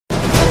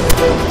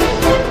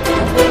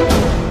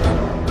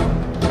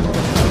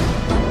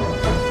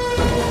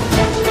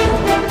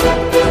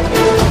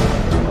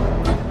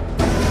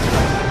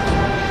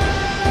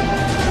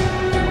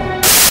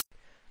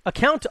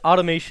Account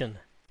automation.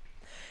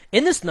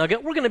 In this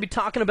nugget, we're going to be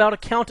talking about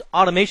account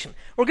automation.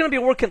 We're going to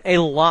be working a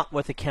lot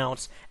with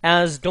accounts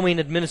as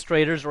domain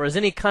administrators or as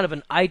any kind of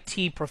an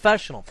IT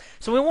professional.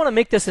 So we want to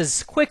make this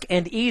as quick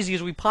and easy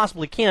as we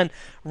possibly can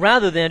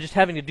rather than just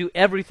having to do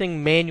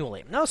everything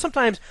manually. Now,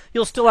 sometimes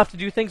you'll still have to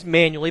do things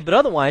manually, but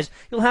otherwise,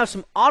 you'll have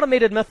some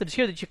automated methods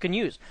here that you can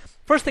use.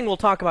 First thing we'll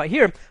talk about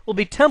here will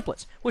be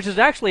templates, which is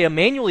actually a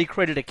manually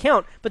created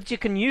account, but you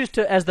can use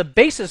as the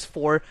basis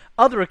for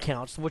other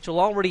accounts, which will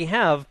already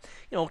have,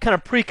 kind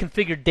of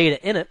pre-configured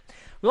data in it.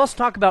 We'll also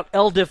talk about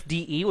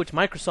LDIF-DE, which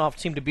Microsoft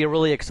seemed to be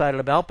really excited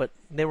about, but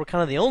they were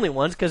kind of the only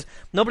ones because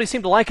nobody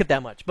seemed to like it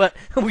that much. But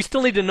we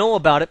still need to know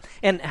about it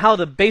and how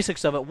the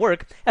basics of it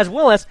work, as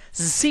well as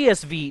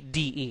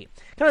CSV-DE.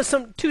 Kind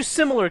of two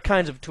similar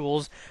kinds of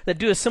tools that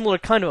do a similar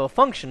kind of a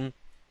function,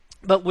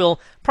 but we'll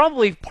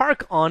probably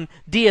park on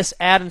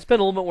DSAD and spend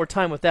a little bit more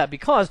time with that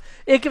because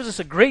it gives us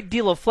a great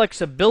deal of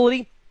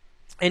flexibility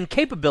and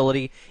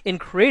capability in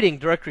creating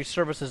directory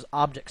services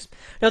objects.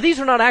 Now, these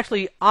are not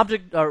actually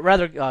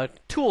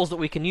tools that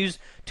we can use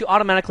to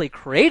automatically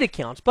create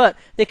accounts, but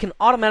they can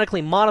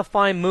automatically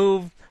modify,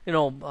 move,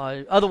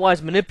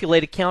 otherwise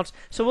manipulate accounts.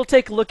 So we'll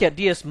take a look at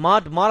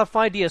DSMOD to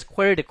modify,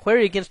 DSQUERY to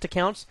query against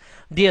accounts,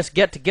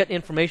 DSGET to get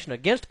information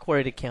against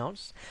queried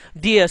accounts,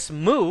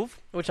 DSMOVE,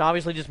 which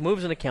obviously just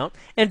moves an account,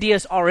 and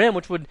DSRM,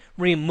 which would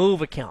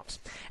remove accounts.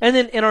 And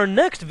then in our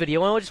next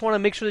video, I just want to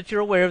make sure that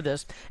you're aware of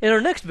this. In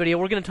our next video,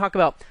 we're going to talk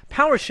about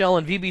PowerShell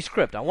and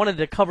VBSCRIPT. I wanted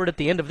to cover it at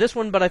the end of this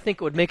one, but I think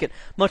it would make it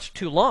much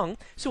too long,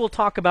 so we'll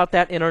talk about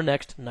that in our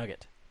next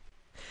nugget.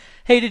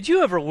 Hey, did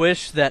you ever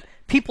wish that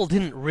people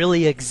didn't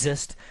really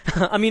exist?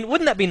 I mean,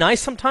 wouldn't that be nice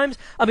sometimes?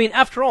 I mean,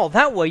 after all,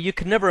 that way you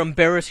could never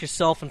embarrass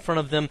yourself in front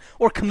of them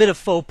or commit a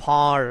faux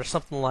pas or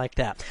something like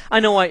that. I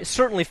know I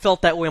certainly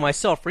felt that way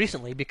myself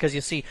recently because,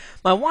 you see,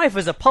 my wife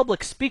is a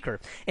public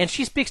speaker, and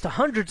she speaks to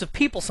hundreds of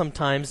people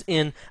sometimes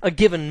in a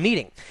given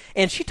meeting.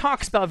 And she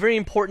talks about very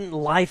important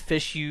life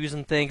issues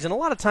and things, and a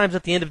lot of times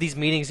at the end of these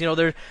meetings,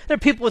 there are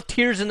people with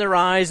tears in their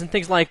eyes and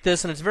things like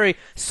this, and it's very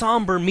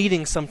somber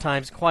meetings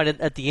sometimes quite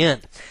at the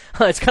end.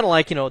 It's kind of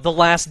like, the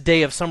last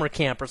day of summer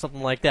camp or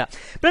something like that.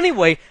 But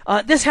anyway,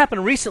 this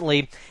happened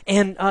recently,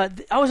 and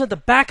I was at the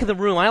back of the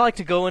room. I like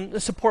to go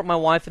and support my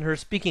wife in her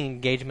speaking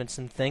engagements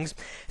and things.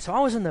 So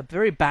I was in the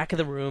very back of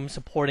the room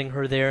supporting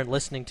her there and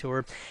listening to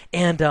her.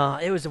 And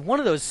it was one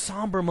of those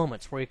somber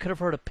moments where you could have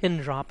heard a pin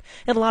drop,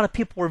 and a lot of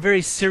people were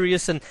very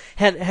serious and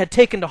had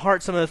taken to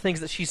heart some of the things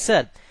that she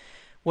said.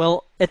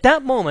 Well, at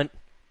that moment,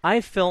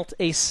 I felt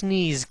a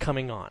sneeze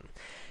coming on.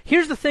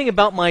 Here's the thing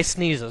about my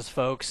sneezes,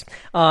 folks.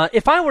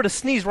 If I were to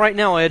sneeze right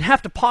now, I'd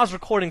have to pause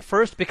recording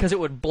first because it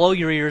would blow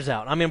your ears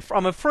out. I mean,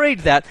 I'm afraid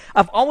that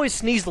I've always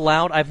sneezed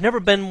loud. I've never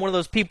been one of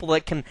those people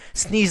that can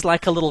sneeze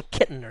like a little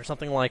kitten or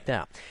something like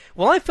that.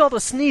 Well, I felt a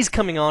sneeze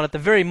coming on at the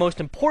very most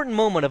important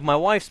moment of my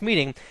wife's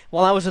meeting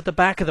while I was at the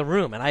back of the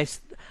room, and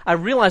I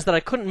realized that I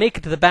couldn't make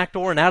it to the back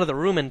door and out of the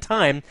room in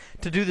time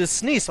to do this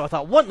sneeze, so I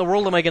thought, what in the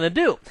world am I going to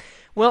do?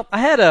 Well,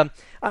 I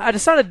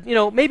decided,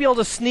 maybe I'll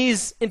just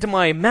sneeze into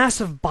my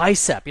massive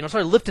bicep. So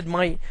I lifted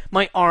my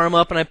arm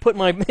up and I put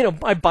my,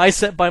 my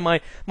bicep by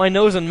my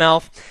nose and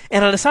mouth,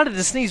 and I decided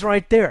to sneeze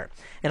right there.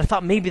 And I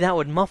thought maybe that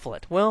would muffle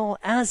it. Well,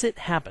 as it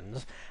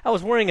happens, I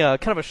was wearing a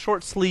kind of a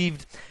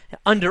short-sleeved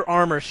Under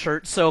Armour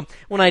shirt, so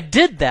when I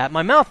did that,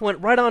 my mouth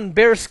went right on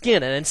bare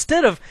skin, and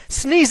instead of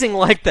sneezing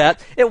like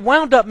that, it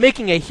wound up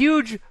making a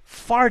huge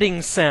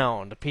farting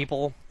sound,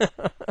 people.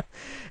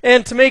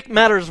 And to make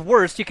matters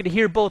worse, you could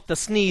hear both the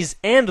sneeze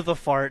and the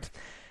fart,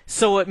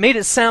 so it made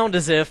it sound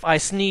as if I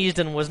sneezed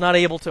and was not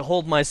able to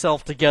hold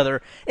myself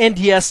together, and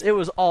yes, it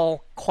was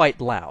all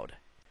quite loud.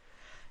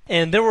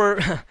 And there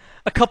were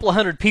a couple of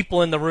hundred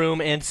people in the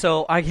room, and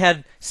so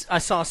I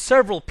saw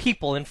several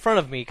people in front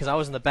of me, because I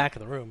was in the back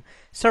of the room,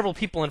 several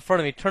people in front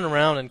of me turn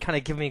around and kind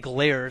of give me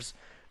glares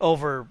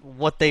over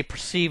what they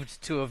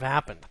perceived to have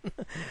happened.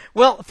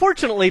 Well,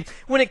 fortunately,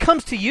 when it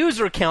comes to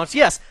user accounts,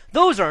 yes,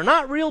 those are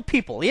not real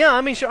people. Yeah, I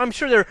mean, I'm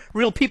sure they're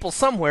real people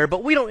somewhere,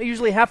 but we don't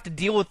usually have to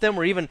deal with them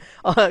or even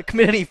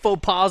commit any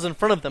faux pas in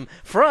front of them.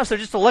 For us, they're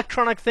just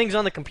electronic things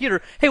on the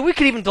computer. Hey, we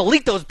could even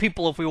delete those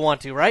people if we want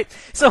to, right?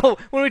 So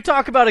when we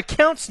talk about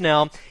accounts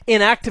now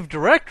in Active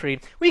Directory,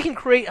 we can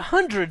create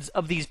hundreds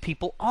of these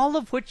people, all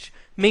of which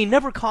may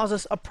never cause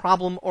us a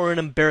problem or an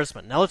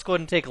embarrassment. Now let's go ahead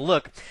and take a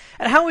look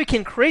at how we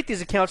can create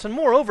these accounts, and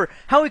moreover,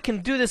 how we can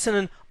do this in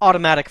an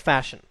automatic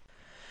fashion.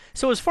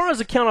 So as far as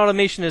account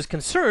automation is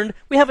concerned,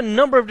 we have a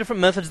number of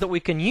different methods that we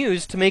can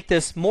use to make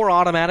this more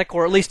automatic,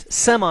 or at least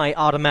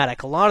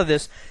semi-automatic. A lot of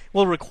this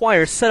will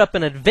require setup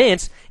in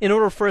advance in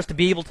order for us to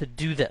be able to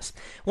do this.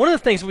 One of the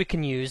things we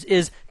can use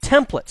is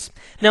templates.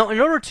 Now, in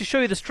order to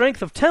show you the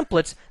strength of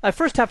templates, I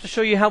first have to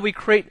show you how we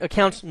create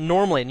accounts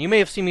normally. And you may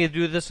have seen me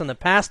do this in the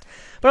past,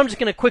 but I'm just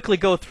going to quickly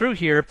go through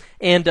here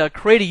and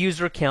create a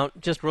user account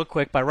just real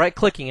quick by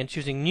right-clicking and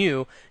choosing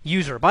New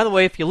User. By the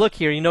way, if you look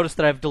here, you notice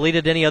that I've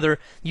deleted any other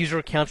user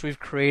accounts we've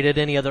created,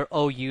 any other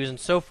OUs, and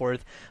so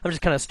forth. I'm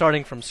just kind of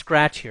starting from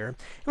scratch here. And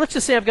let's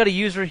just say I've got a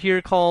user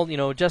here called,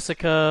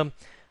 Jessica,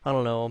 I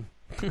don't know,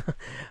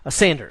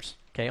 Sanders.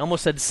 Okay,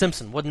 almost said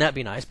Simpson. Wouldn't that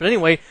be nice? But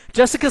anyway,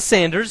 Jessica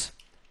Sanders,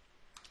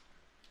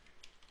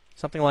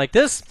 something like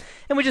this,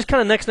 and we just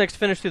kind of next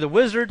finish through the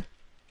wizard.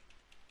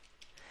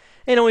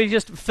 And we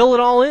just fill it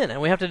all in,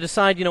 and we have to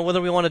decide, whether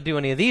we want to do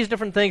any of these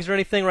different things or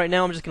anything. Right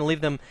now, I'm just going to leave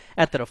them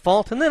at the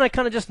default, and then I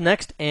kind of just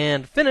next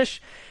and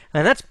finish,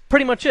 and that's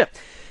pretty much it.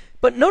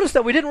 But notice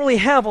that we didn't really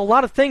have a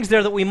lot of things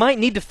there that we might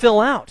need to fill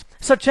out,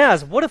 such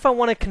as, what if I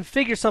want to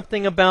configure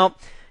something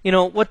about,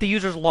 what the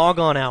user's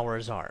logon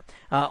hours are,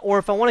 or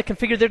if I want to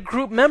configure their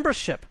group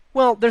membership.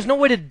 Well, there's no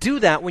way to do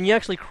that when you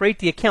actually create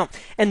the account.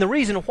 And the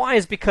reason why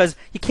is because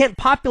you can't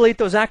populate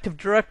those Active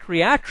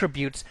Directory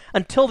attributes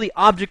until the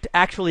object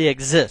actually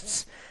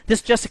exists.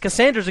 This Jessica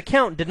Sanders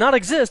account did not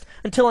exist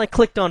until I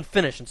clicked on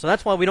Finish. And so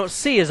that's why we don't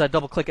see, as I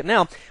double-click it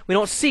now, we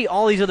don't see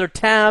all these other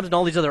tabs and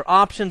all these other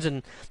options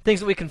and things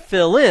that we can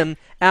fill in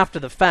after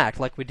the fact,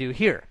 like we do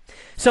here.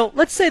 So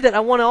let's say that I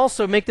want to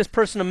also make this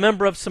person a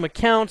member of some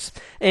accounts,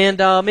 and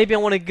maybe I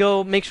want to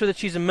go make sure that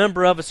she's a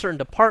member of a certain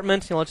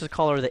department. Let's just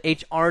call her the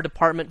HR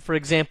department, for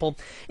example.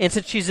 And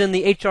since she's in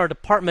the HR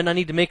department, I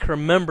need to make her a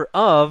member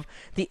of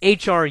the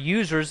HR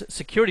users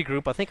security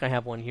group. I think I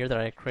have one here that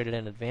I created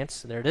in advance.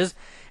 So there it is.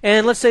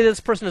 And let's say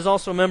this person is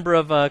also a member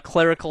of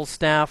clerical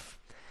staff.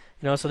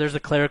 So there's the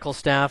clerical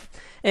staff.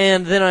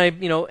 And then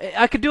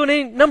I could do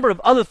any number of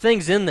other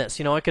things in this.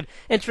 I could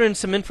enter in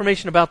some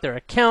information about their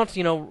account,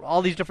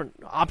 all these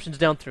different options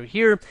down through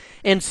here,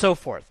 and so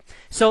forth.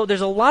 So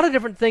there's a lot of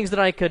different things that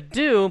I could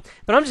do,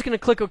 but I'm just going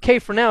to click OK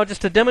for now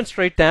just to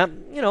demonstrate that,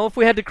 if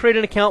we had to create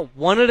an account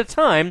one at a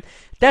time,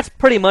 that's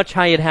pretty much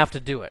how you'd have to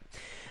do it.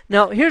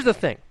 Now, here's the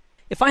thing.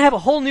 If I have a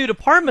whole new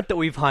department that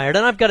we've hired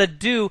and I've got to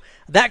do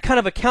that kind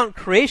of account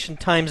creation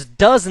times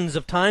dozens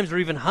of times or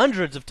even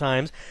hundreds of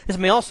times, this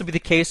may also be the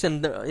case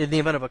in the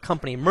event of a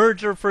company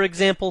merger, for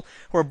example,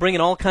 where we're bringing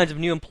all kinds of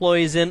new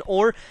employees in,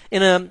 or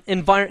in an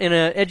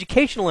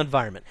educational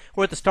environment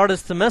where at the start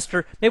of the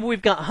semester, maybe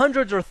we've got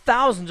hundreds or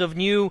thousands of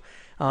new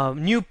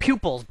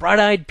pupils,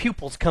 bright-eyed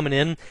pupils coming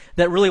in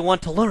that really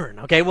want to learn.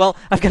 Okay, well,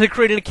 I've got to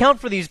create an account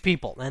for these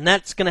people, and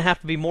that's going to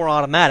have to be more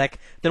automatic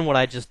than what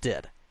I just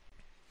did.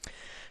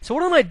 So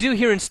what I might do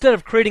here, instead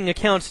of creating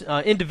accounts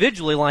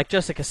individually like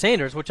Jessica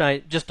Sanders, which I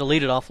just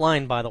deleted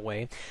offline, by the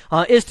way,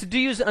 is to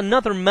use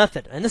another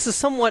method. And this is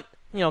somewhat,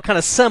 kind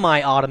of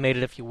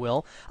semi-automated, if you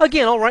will.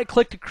 Again, I'll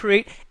right-click to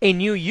create a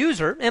new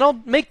user, and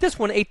I'll make this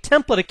one a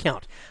template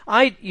account.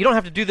 You don't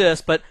have to do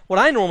this, but what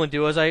I normally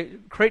do is I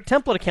create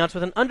template accounts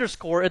with an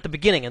underscore at the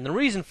beginning. And the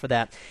reason for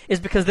that is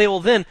because they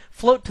will then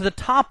float to the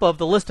top of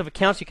the list of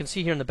accounts you can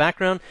see here in the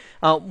background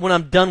when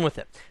I'm done with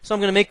it. So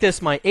I'm going to make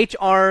this my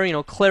HR,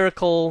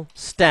 clerical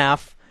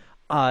staff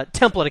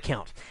template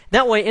account.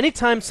 That way,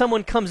 anytime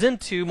someone comes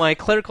into my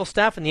clerical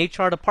staff in the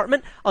HR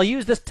department, I'll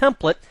use this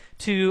template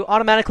to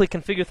automatically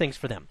configure things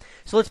for them.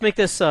 So let's make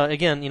this,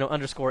 again,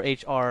 underscore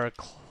HR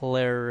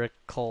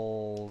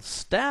clerical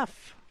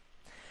staff.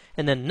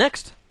 And then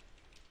next.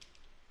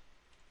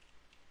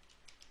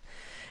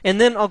 And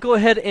then I'll go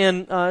ahead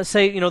and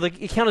say,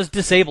 the account is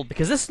disabled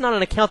because this is not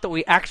an account that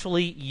we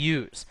actually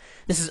use.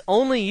 This is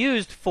only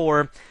used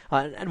for,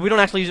 we don't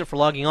actually use it for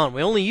logging on.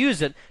 We only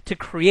use it to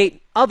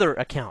create other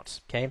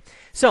accounts. Okay.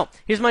 So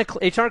here's my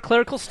HR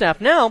clerical staff.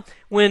 Now,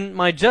 when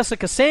my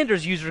Jessica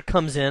Sanders user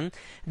comes in,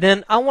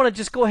 then I want to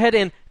just go ahead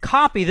and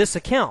copy this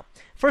account.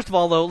 First of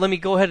all, though, let me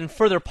go ahead and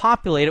further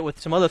populate it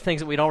with some other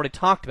things that we'd already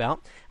talked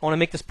about. I want to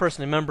make this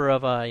person a member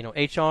of,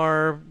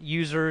 HR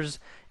users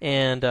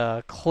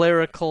and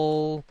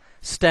clerical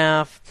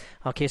staff.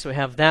 Okay, so we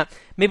have that.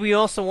 Maybe we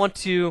also want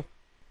to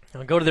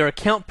go to their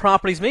account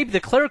properties. Maybe the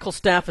clerical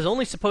staff is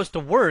only supposed to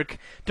work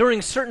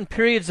during certain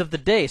periods of the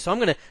day. So I'm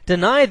going to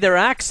deny their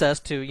access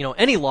to,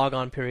 any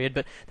logon period,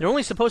 but they're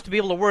only supposed to be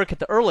able to work at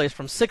the earliest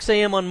from 6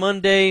 a.m. on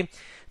Monday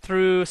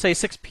through, say,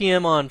 6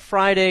 p.m. on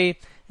Friday.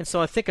 And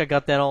so I think I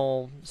got that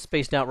all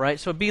spaced out right.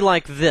 So it'd be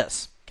like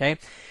this. Okay,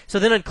 so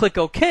then I'd click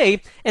OK,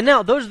 and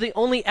now those are the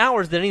only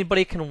hours that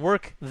anybody can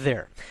work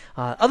there.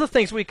 Other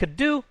things we could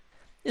do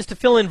is to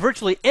fill in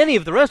virtually any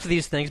of the rest of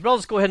these things, but I'll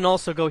just go ahead and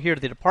also go here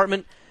to the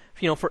department,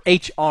 for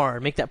HR,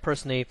 make that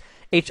person a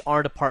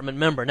HR department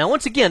member. Now,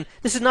 once again,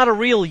 this is not a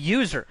real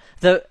user.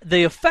 The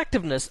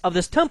effectiveness of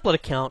this template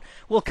account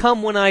will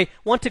come when I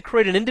want to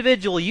create an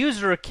individual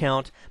user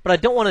account, but I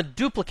don't want to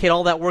duplicate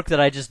all that work that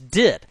I just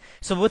did.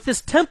 So with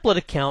this template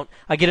account,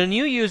 I get a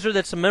new user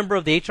that's a member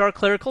of the HR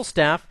clerical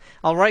staff.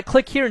 I'll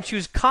right-click here and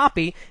choose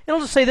Copy, and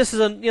I'll just say this is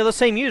the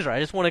same user. I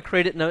just want to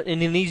create it in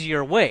an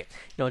easier way.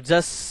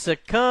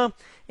 Jessica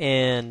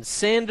and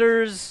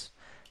Sanders.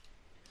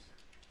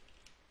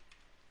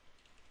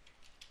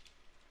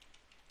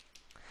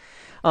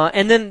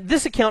 And then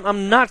this account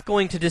I'm not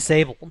going to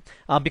disable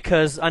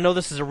because I know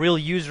this is a real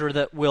user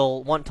that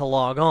will want to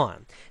log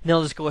on. Now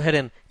I'll just go ahead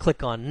and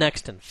click on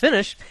Next and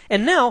Finish.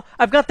 And now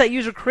I've got that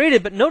user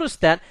created, but notice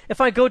that if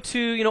I go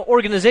to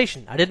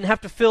organization, I didn't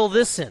have to fill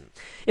this in.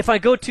 If I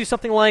go to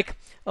something like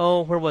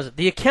oh, where was it?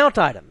 The account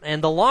item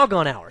and the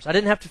logon hours. I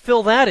didn't have to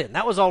fill that in.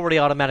 That was already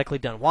automatically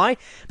done. Why?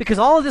 Because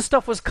all of this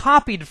stuff was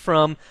copied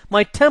from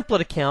my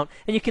template account,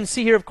 and you can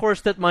see here, of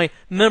course, that my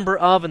member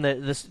of and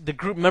the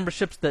group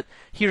memberships that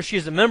he or she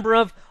is a member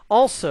of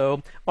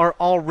also are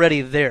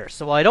already there.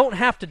 So I don't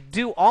have to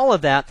do all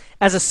of that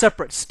as a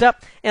separate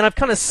step, and I've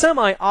kind of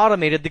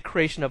semi-automated the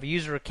creation of a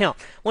user account.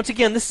 Once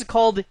again, this is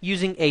called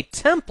using a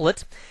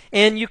template,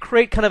 and you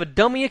create kind of a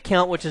dummy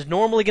account, which is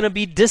normally going to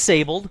be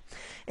disabled,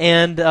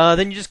 and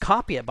then you just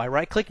copy it by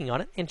right-clicking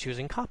on it and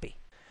choosing copy.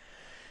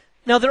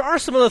 Now, there are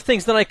some other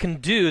things that I can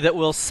do that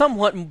will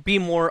somewhat be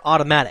more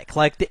automatic,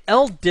 like the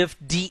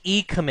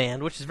ldifde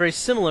command, which is very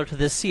similar to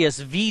the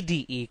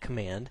csvde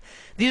command.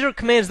 These are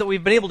commands that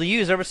we've been able to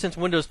use ever since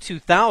Windows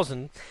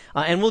 2000,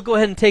 and we'll go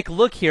ahead and take a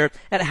look here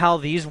at how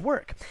these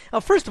work.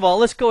 First of all,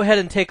 let's go ahead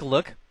and take a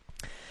look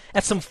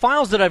at some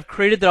files that I've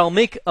created that I'll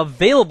make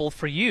available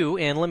for you.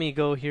 And let me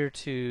go here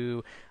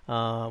to,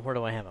 where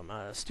do I have them?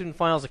 Student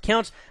files,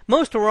 accounts.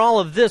 Most or all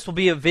of this will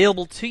be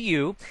available to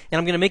you, and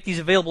I'm going to make these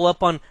available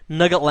up on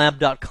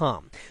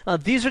nuggetlab.com.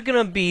 These are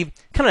going to be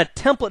kind of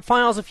template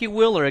files, if you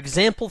will, or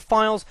example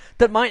files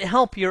that might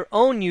help your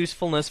own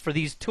usefulness for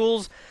these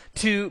tools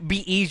to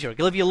be easier.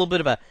 Give you a little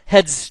bit of a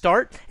head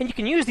start, and you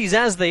can use these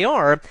as they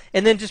are,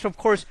 and then just, of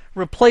course,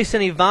 replace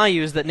any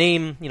values that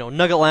name,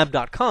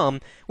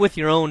 nuggetlab.com with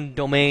your own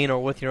domain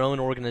or with your own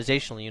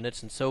organizational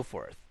units and so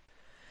forth.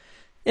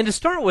 And to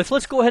start with,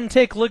 let's go ahead and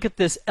take a look at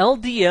this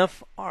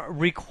LDF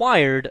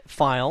required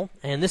file,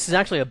 and this is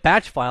actually a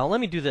batch file.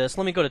 Let me do this.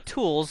 Let me go to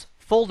Tools,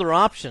 Folder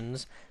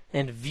Options,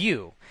 and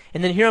View.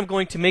 And then here I'm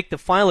going to make the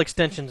file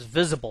extensions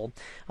visible,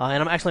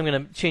 and I'm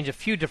going to change a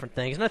few different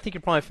things, and I think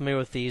you're probably familiar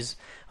with these,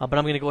 but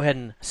I'm going to go ahead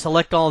and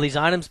select all these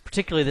items,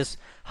 particularly this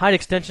hide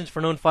extensions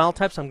for known file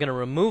types. I'm going to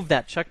remove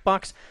that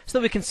checkbox so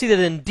that we can see that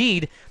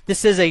indeed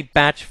this is a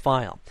batch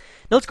file.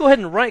 Now let's go ahead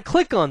and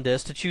right-click on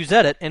this to choose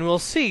Edit, and we'll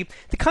see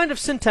the kind of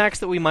syntax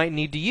that we might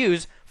need to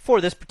use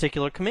for this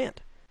particular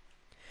command.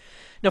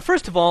 Now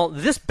first of all,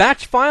 this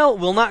batch file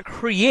will not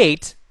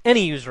create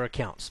any user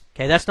accounts.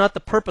 Okay, that's not the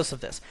purpose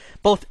of this.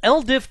 Both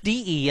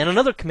ldifde and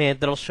another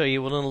command that I'll show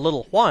you in a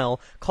little while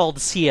called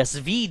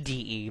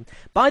csvde,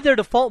 by their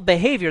default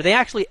behavior, they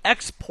actually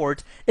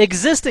export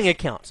existing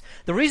accounts.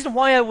 The reason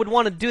why I would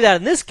want to do that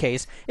in this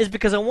case is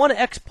because I want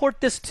to export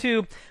this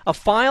to a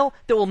file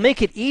that will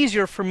make it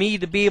easier for me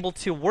to be able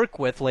to work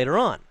with later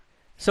on.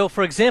 So,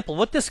 for example,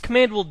 what this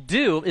command will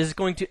do is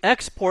going to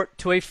export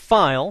to a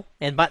file,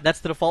 and that's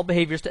the default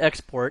behavior is to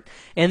export,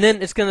 and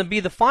then it's going to be,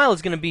 the file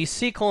is going to be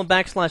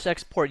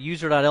c:\export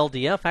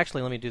user.ldf.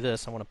 Actually, let me do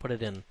this. I want to put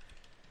it in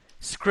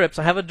scripts.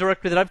 I have a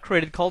directory that I've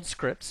created called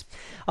scripts.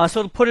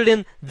 So to put it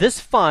in this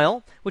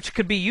file, which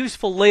could be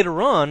useful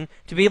later on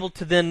to be able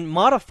to then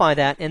modify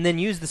that and then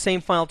use the same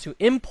file to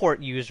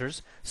import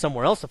users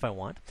somewhere else if I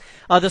want.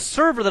 The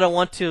server that I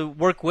want to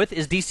work with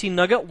is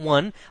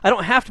dcnugget1. I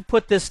don't have to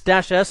put this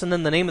 -s and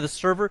then the name of the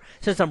server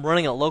since I'm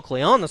running it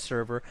locally on the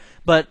server,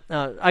 but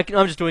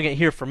I'm just doing it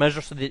here for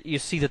measure so that you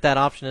see that that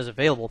option is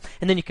available.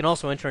 And then you can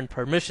also enter in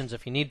permissions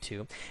if you need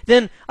to.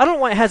 Then, I don't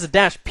know why it has a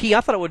 -p.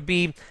 I thought it would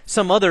be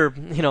some other,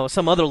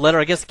 some other letter.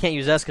 I guess I can't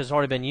use S because it's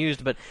already been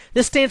used, but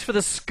this stands for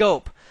the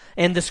scope.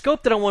 And the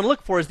scope that I want to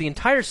look for is the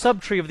entire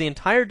subtree of the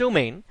entire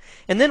domain.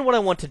 And then what I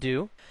want to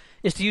do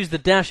is to use the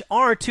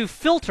 -r to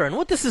filter. And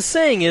what this is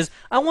saying is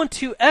I want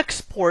to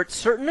export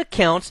certain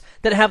accounts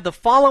that have the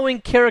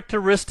following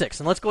characteristics.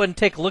 And let's go ahead and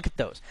take a look at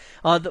those.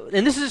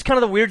 And this is just kind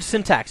of the weird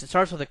syntax. It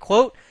starts with a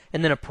quote,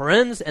 and then a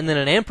parens, and then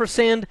an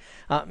ampersand.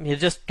 You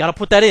just got to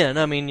put that in.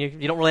 I mean,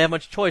 you don't really have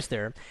much choice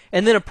there.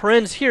 And then a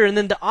parens here, and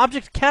then the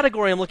object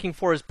category I'm looking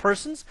for is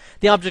persons.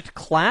 The object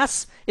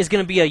class is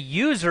going to be a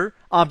user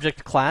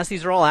object class.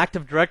 These are all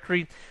Active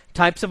Directory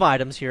types of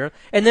items here.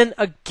 And then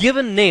a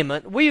given name.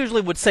 We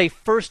usually would say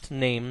first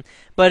name,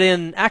 but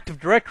in Active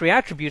Directory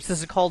attributes,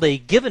 this is called a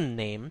given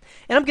name.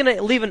 And I'm going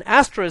to leave an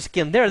asterisk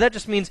in there. That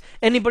just means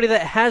anybody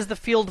that has the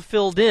field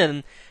filled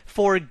in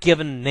for a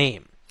given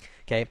name.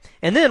 Okay,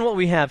 and then what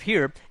we have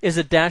here is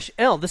a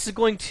 -l. This is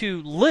going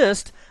to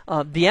list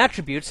the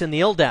attributes in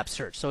the LDAP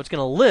search. So it's going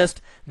to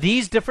list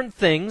these different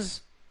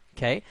things,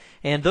 okay,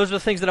 and those are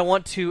the things that I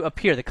want to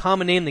appear: the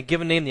common name, the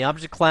given name, the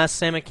object class,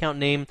 SAM account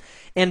name,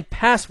 and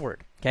password.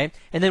 Okay,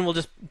 and then we'll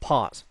just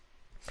pause.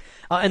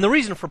 And the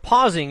reason for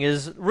pausing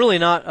is really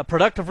not a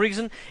productive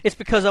reason. It's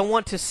because I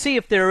want to see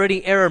if there are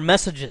any error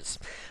messages.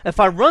 If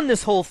I run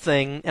this whole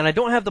thing and I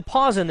don't have the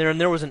pause in there and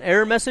there was an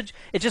error message,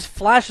 it just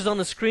flashes on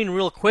the screen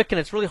real quick and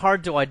it's really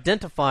hard to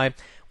identify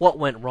what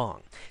went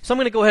wrong. So I'm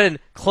going to go ahead and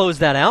close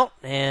that out,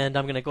 and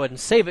I'm going to go ahead and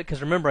save it,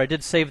 because remember I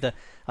did save the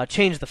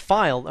change the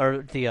file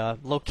or the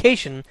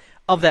location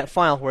of that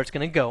file where it's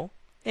going to go,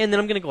 and then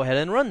I'm going to go ahead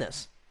and run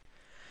this.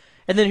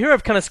 And then here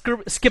I've kind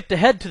of skipped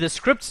ahead to the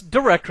scripts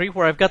directory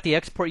where I've got the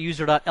export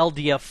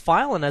user.ldf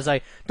file, and as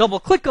I double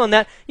click on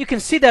that, you can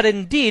see that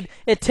indeed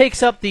it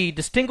takes up the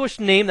distinguished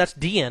name, that's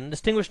DN,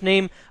 distinguished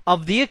name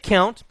of the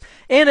account,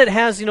 and it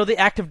has, the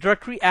Active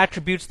Directory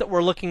attributes that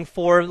we're looking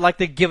for, like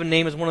the given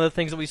name is one of the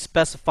things that we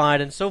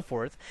specified and so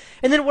forth.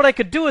 And then what I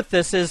could do with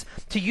this is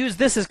to use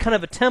this as kind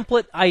of a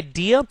template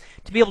idea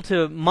to be able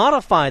to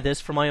modify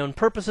this for my own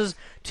purposes,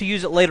 to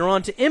use it later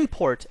on to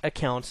import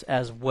accounts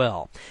as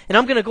well. And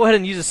I'm going to go ahead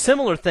and use a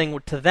similar thing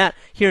to that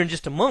here in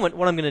just a moment.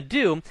 What I'm going to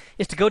do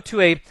is to go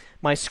to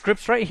my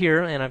scripts right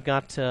here, and I've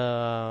got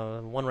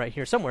one right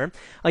here somewhere.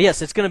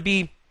 Yes, it's going to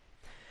be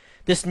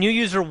this new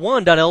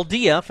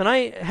user1.ldf, and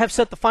I have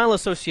set the file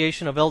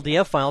association of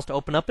LDF files to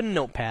open up in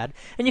Notepad,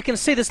 and you can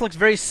see this looks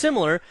very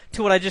similar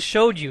to what I just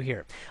showed you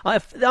here. I'm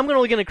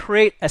only going to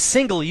create a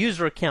single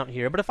user account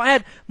here, but if I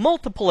had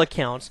multiple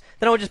accounts,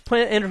 then I would just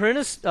enter in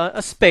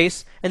a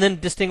space, and then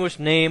distinguish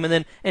name, and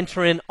then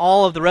enter in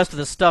all of the rest of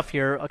the stuff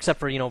here,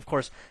 except for, of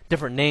course,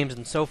 different names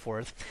and so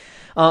forth.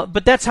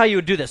 But that's how you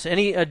would do this.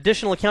 Any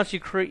additional accounts you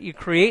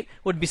create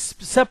would be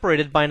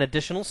separated by an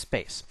additional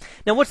space.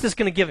 Now, what's this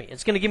going to give me?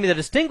 It's going to give me the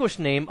distinguished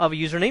name of a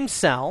user named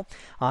Sal.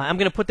 I'm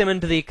going to put them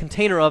into the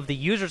container of the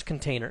user's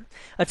container.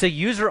 That's a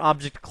user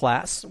object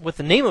class with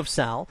the name of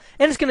Sal,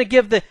 and it's going to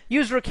give the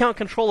user account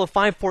control of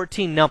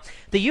 514. Now,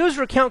 the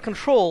user account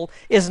control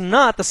is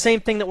not the same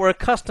thing that we're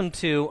accustomed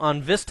to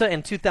on Vista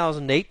in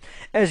 2008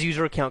 as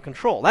user account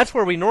control. That's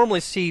where we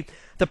normally see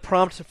the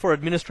prompt for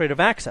administrative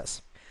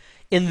access.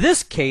 In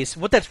this case,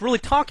 what that's really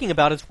talking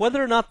about is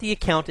whether or not the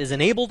account is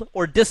enabled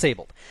or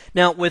disabled.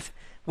 Now, with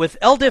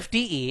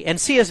LDIF-DE and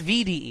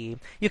CSV-DE,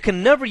 you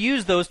can never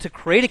use those to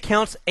create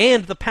accounts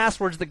and the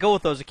passwords that go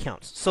with those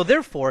accounts. So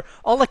therefore,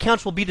 all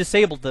accounts will be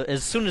disabled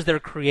as soon as they're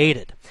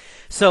created.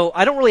 So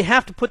I don't really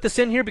have to put this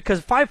in here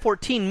because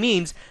 514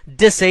 means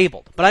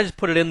disabled, but I just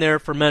put it in there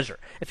for measure.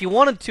 If you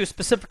wanted to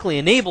specifically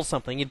enable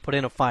something, you'd put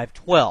in a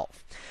 512.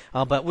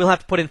 But we'll have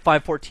to put in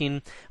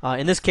 514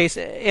 in this case,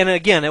 and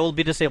again, it will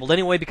be disabled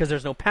anyway because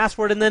there's no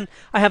password, and then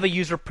I have a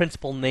user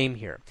principal name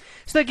here.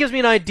 So that gives me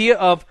an idea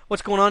of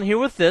what's going on here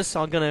with this.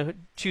 I'm going to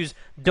choose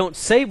Don't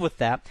Save with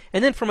that,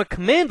 and then from a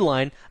command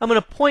line, I'm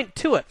going to point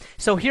to it.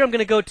 So here I'm going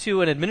to go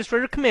to an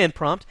administrator command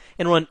prompt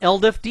and run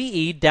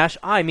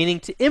ldif-de-i, meaning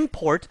to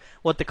import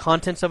what the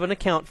contents of an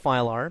account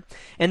file are,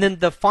 and then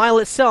the file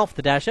itself,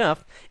 the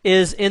 -f,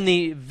 is in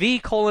the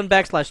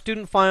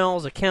v:\student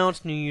files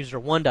accounts new user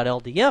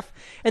 1.ldf,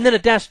 and then a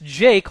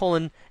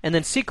 -j: and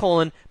then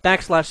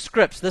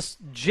c:\scripts. This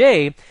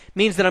J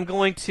means that I'm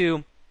going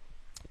to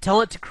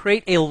tell it to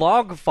create a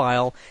log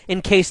file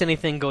in case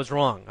anything goes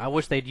wrong. I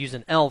wish they'd use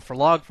an L for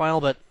log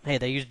file, but hey,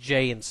 they use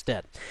J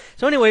instead.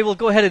 So anyway, we'll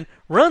go ahead and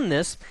run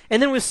this,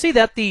 and then we'll see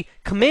that the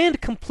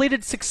command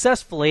completed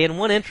successfully and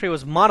one entry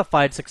was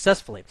modified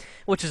successfully,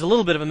 which is a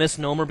little bit of a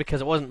misnomer because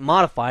it wasn't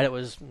modified, it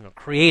was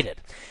created.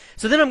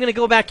 So then I'm going to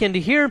go back into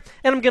here,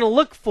 and I'm going to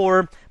look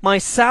for my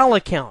Sal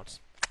account.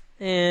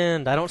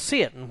 And I don't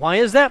see it. And why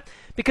is that?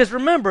 Because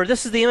remember,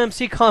 this is the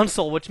MMC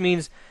console, which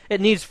means it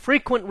needs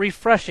frequent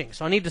refreshing.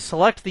 So I need to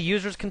select the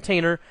user's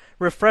container,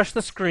 refresh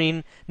the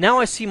screen. Now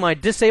I see my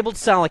disabled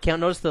Sal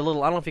account. Notice the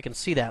little, I don't know if you can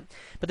see that,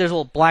 but there's a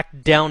little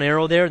black down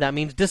arrow there. That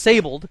means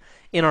disabled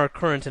in our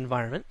current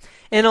environment.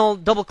 And I'll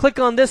double click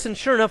on this, and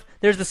sure enough,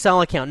 there's the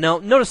Sal account. Now,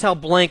 notice how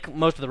blank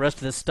most of the rest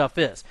of this stuff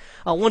is.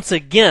 Once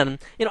again,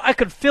 I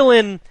could fill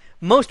in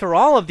most or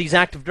all of these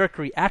Active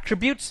Directory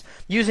attributes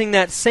using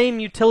that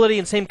same utility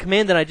and same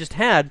command that I just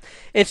had.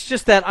 It's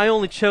just that I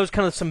only chose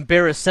kind of some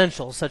bare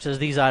essentials, such as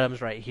these items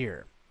right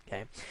here.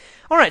 Okay.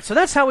 All right, so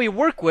that's how we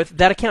work with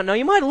that account. Now,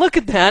 you might look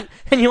at that,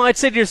 and you might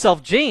say to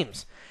yourself,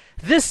 James,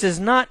 this is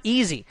not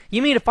easy.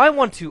 You mean if I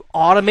want to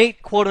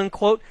automate,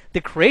 quote-unquote,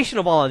 the creation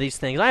of all of these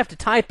things, I have to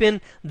type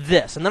in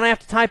this, and then I have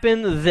to type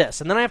in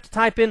this, and then I have to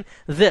type in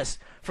this.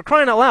 For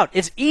crying out loud,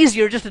 it's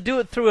easier just to do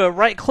it through a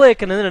right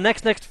click and then a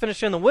next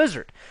finish in the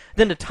wizard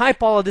than to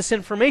type all of this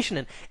information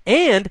in.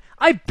 And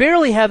I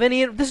barely have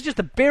any, this is just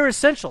the bare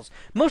essentials.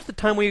 Most of the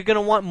time we're going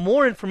to want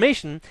more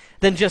information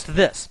than just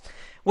this.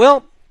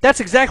 Well,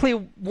 that's exactly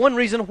one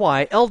reason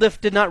why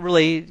LDIF did not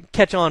really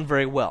catch on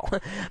very well.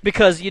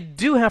 Because you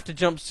do have to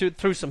jump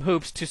through some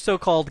hoops to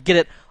so-called get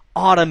it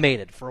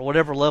automated for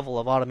whatever level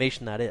of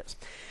automation that is.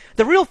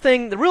 The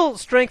real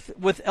strength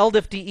with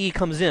LDIF-DE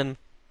comes in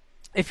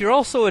if you're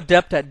also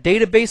adept at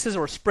databases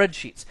or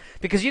spreadsheets,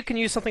 because you can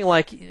use something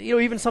like,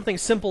 even something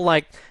simple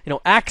like,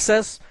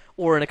 Access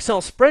or an Excel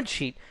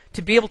spreadsheet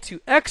to be able to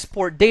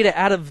export data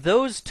out of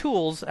those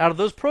tools, out of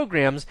those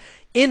programs,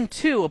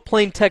 into a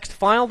plain text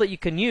file that you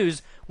can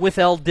use with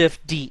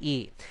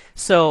LDIF-DE.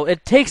 So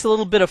it takes a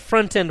little bit of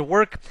front-end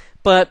work,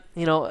 but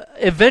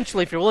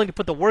eventually, if you're willing to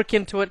put the work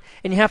into it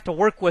and you have to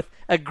work with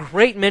a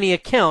great many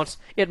accounts,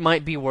 it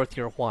might be worth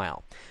your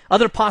while.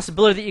 Other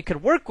possibility that you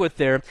could work with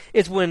there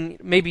is when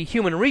maybe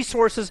human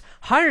resources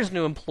hires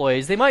new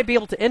employees, they might be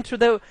able to enter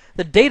the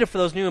data for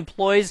those new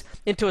employees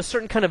into a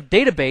certain kind of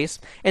database,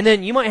 and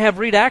then you might have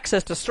read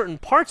access to certain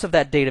parts of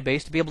that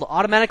database to be able to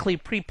automatically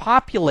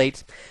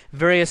pre-populate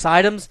various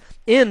items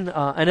in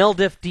an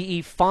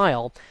LDIF.DE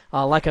file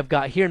like I've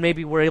got here, and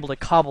maybe we're able to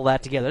cobble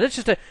that together. That's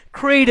just a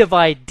creative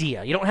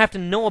idea. You don't have to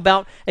know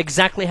about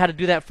exactly how to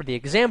do that for the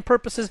exam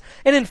purposes.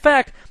 And in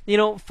fact, you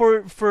know,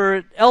 for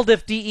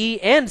LDIF.DE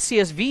and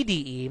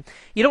CSV.DE,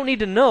 you don't need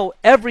to know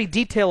every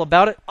detail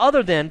about it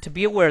other than to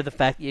be aware of the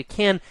fact that you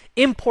can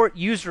import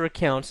user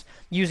accounts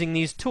using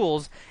these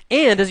tools.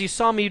 And as you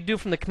saw me do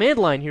from the command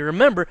line here,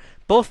 remember,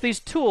 both these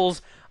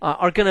tools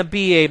are going to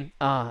be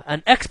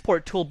an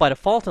export tool by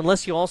default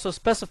unless you also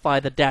specify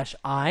the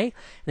 -I, and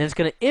then it's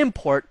going to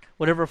import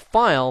whatever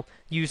file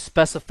you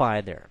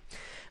specify there.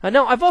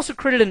 Now, I've also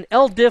created an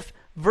LDIF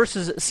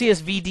versus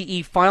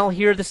CSV.DE file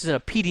here. This is a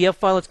PDF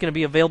file. It's going to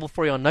be available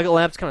for you on Nugget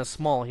Lab. It's kind of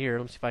small here.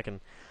 Let me see if I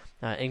can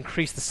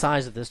increase the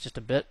size of this just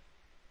a bit.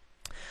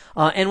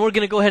 And we're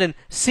going to go ahead and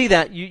see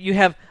that. You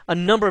have a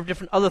number of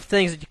different other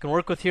things that you can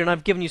work with here, and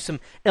I've given you some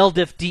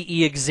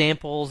LDIF.DE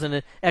examples and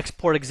an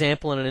export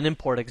example and an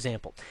import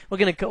example. We're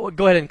going to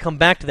go ahead and come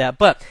back to that,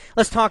 but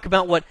let's talk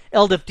about what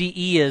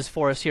LDIF.DE is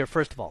for us here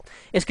first of all.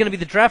 It's going to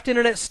be the Draft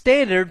Internet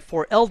Standard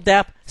for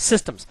LDAP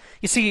systems.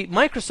 You see,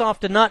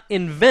 Microsoft did not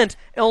invent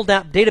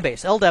LDAP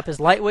database. LDAP is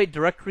Lightweight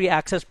Directory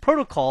Access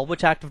Protocol,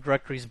 which Active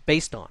Directory is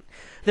based on.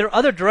 There are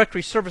other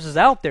directory services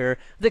out there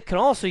that can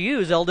also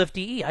use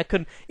LDIF.DE. I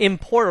could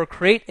import or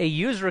create a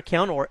user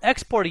account or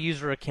export a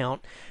user account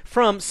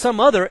from some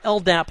other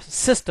LDAP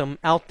system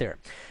out there.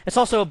 It's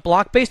also a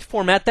block-based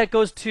format that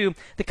goes to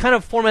the kind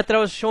of format that I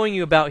was showing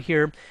you about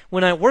here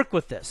when I work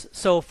with this.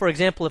 So, for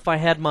example, if I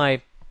had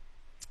my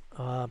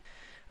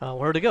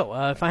where to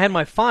go? If I had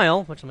my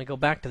file, which let me go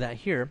back to that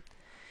here,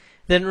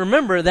 then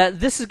remember that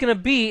this is going to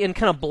be in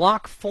kind of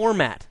block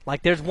format.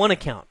 Like there's one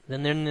account,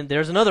 then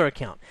there's another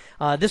account.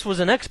 This was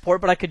an export,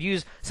 but I could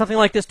use something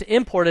like this to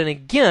import, and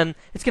again,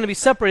 it's going to be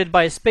separated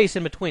by a space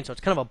in between. So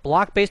it's kind of a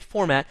block-based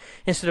format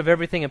instead of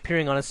everything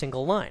appearing on a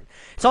single line.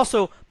 It's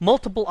also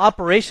multiple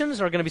operations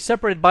are going to be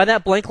separated by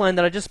that blank line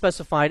that I just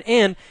specified,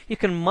 and you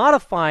can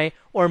modify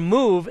or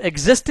move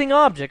existing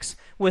objects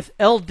with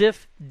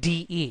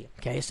LDIF.DE.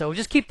 Okay, so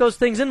just keep those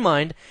things in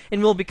mind,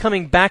 and we'll be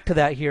coming back to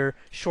that here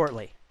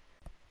shortly.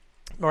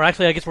 Or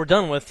actually, I guess we're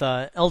done with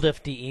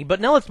LDIF.DE,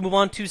 but now let's move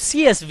on to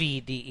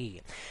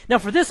CSV.DE. Now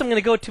for this, I'm going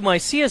to go to my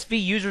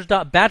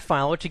csvusers.bat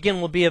file, which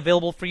again will be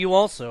available for you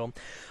also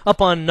up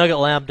on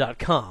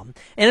nuggetlab.com.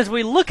 And as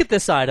we look at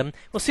this item,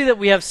 we'll see that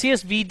we have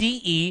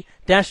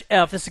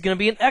CSV.DE-F. This is going to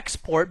be an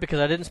export because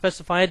I didn't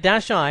specify a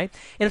 -I,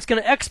 and it's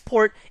going to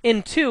export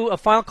into a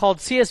file called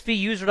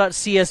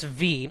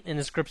csvuser.csv in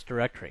the scripts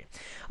directory.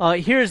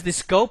 Here's the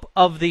scope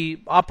of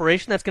the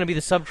operation. That's going to be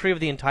the subtree of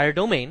the entire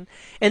domain.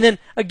 And then,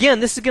 again,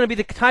 this is going to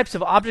be the types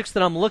of objects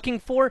that I'm looking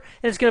for,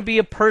 and it's going to be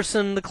a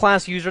person, the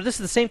class user. This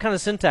is the same kind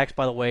of syntax,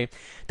 by the way,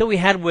 that we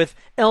had with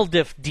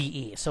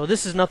LDIF.DE. So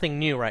this is nothing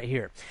new right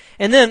here.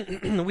 And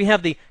then we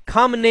have the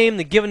common name,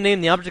 the given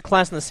name, the object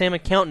class, and the same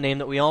account name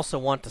that we also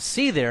want to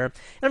see there.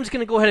 And I'm just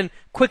going to go ahead and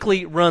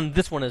quickly run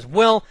this one as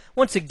well.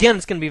 Once again,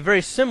 it's going to be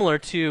very similar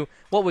to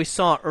what we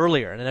saw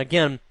earlier. And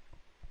again,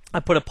 I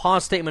put a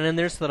pause statement in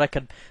there so that I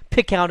could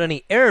pick out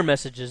any error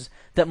messages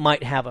that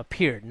might have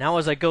appeared. Now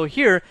as I go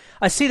here,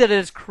 I see that it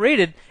has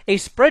created a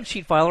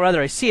spreadsheet file, or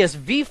rather a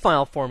CSV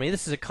file for me.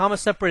 This is a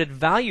comma-separated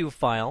value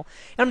file.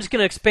 And I'm just going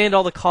to expand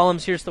all the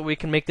columns here so that we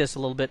can make this a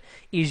little bit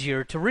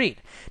easier to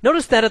read.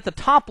 Notice that at the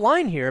top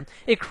line here,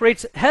 it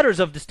creates headers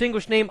of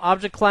distinguished name,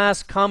 object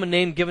class, common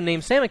name, given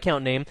name, same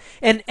account name,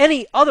 and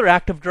any other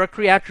Active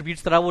Directory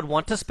attributes that I would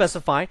want to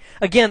specify.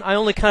 Again, I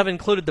only kind of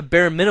included the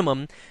bare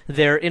minimum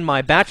there in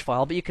my batch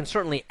file, but you can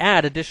certainly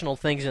add additional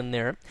things in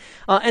there.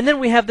 And then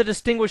we have the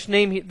distinguished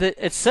name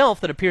itself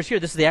that appears here.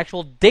 This is the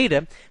actual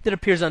data that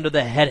appears under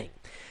the heading.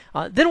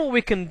 Then what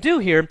we can do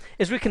here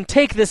is we can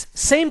take this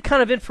same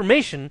kind of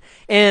information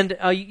and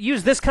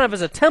use this kind of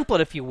as a template,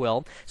 if you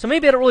will. So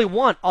maybe I don't really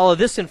want all of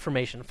this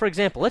information. For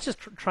example, let's just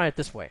try it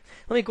this way.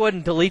 Let me go ahead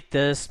and delete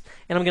this,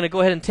 and I'm going to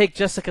go ahead and take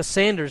Jessica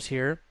Sanders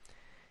here.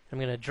 I'm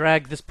going to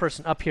drag this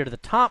person up here to the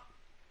top,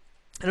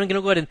 and I'm going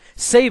to go ahead and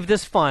save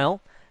this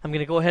file. I'm going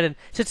to go ahead and,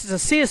 since it's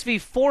a CSV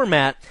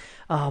format,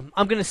 I'm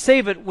going to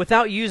save it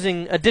without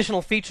using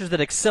additional features that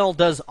Excel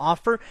does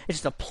offer. It's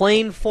just a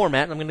plain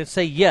format, and I'm going to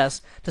say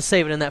yes to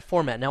save it in that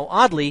format. Now,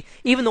 oddly,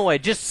 even though I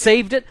just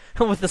saved it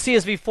with the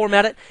CSV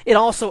format, it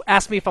also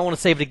asked me if I want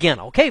to save it again.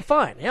 Okay,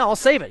 fine. Yeah, I'll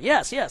save it.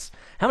 Yes, yes.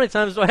 How many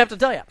times do I have to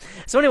tell you?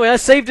 So anyway, I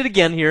saved it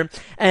again here,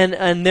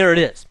 and there it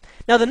is.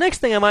 Now, the next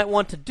thing I might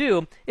want to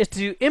do is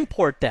to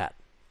import that.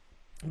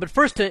 But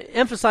first, to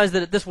emphasize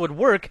that this would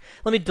work,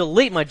 let me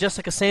delete my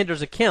Jessica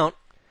Sanders account.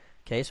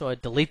 Okay, so I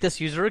delete this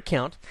user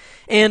account.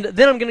 And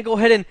then I'm going to go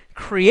ahead and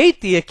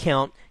create the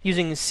account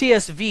using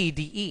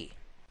CSV.DE.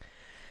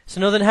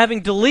 So now that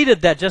having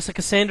deleted that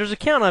Jessica Sanders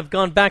account, I've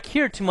gone back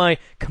here to my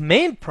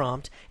command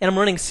prompt, and I'm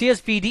running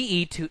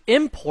CSV.DE to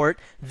import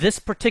this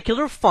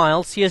particular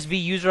file,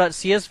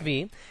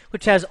 csvuser.csv,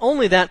 which has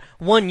only that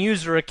one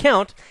user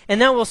account. And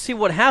now we'll see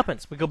what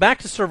happens. We go back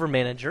to Server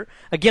Manager.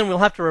 Again, we'll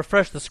have to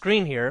refresh the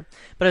screen here.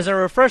 But as I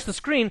refresh the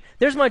screen,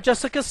 there's my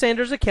Jessica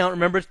Sanders account.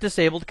 Remember, it's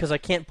disabled because I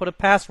can't put a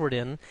password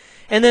in.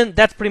 And then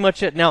that's pretty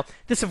much it. Now,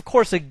 this, of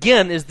course,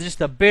 again, is just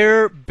the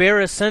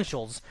bare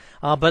essentials.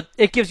 But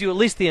it gives you at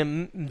least the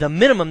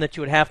minimum that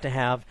you would have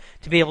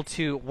to be able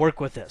to work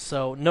with this.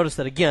 So notice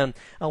that, again,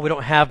 we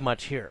don't have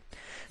much here.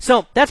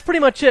 So that's pretty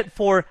much it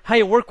for how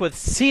you work with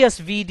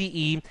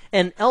CSVDE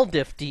and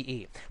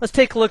LDIFDE. Let's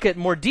take a look at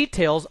more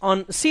details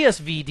on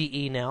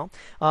CSVDE now.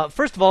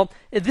 First of all,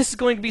 this is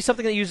going to be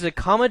something that uses a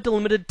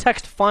comma-delimited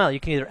text file. You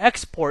can either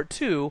export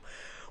to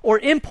or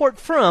import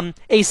from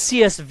a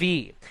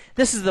CSV.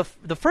 This is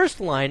the first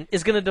line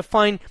is going to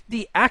define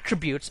the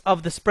attributes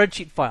of the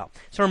spreadsheet file.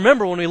 So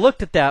remember, when we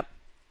looked at that,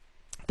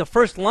 the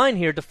first line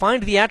here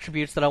defined the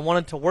attributes that I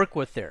wanted to work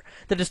with there.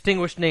 The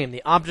distinguished name,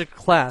 the object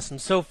class,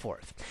 and so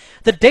forth.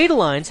 The data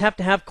lines have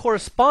to have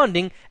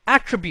corresponding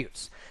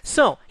attributes.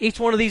 So each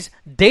one of these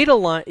data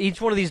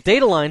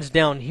lines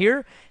down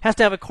here has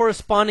to have a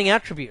corresponding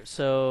attribute.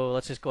 So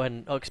let's just go ahead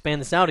and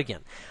expand this out again.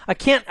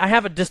 I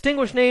have a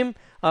distinguished name,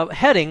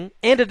 heading,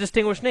 and a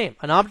distinguished name,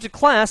 an object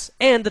class,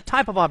 and the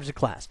type of object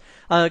class,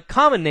 a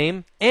common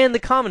name, and the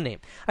common name.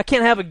 I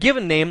can't have a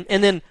given name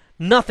and then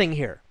nothing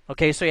here.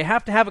 Okay, so you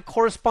have to have a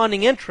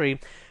corresponding entry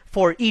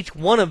for each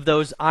one of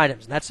those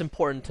items. And that's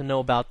important to know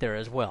about there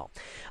as well.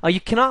 You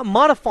cannot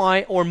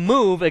modify or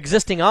move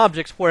existing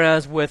objects,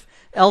 whereas with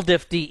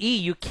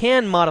LDIFDE you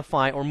can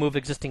modify or move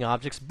existing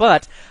objects,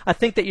 but I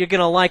think that you're going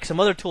to like some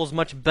other tools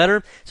much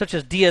better, such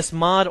as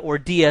DSMOD or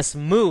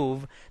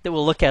DSMOVE, that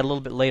we'll look at a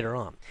little bit later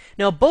on.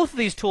 Now, both of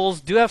these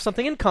tools do have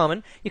something in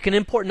common. You can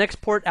import and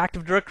export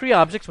Active Directory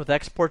objects, with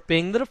export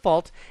being the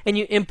default, and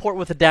you import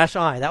with a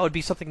 -i. That would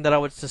be something that I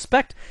would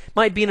suspect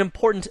might be an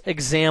important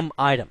exam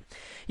item.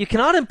 You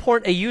cannot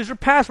import a user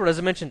password, as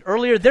I mentioned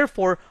earlier.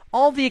 Therefore,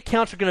 all the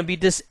accounts are going to be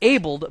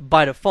disabled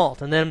by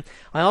default. And then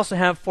I also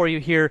have for you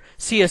here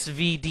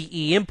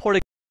CSVDE import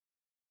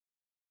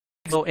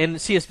and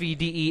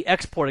CSVDE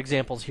export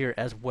examples here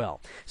as well.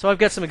 So I've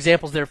got some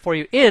examples there for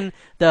you in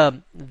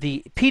the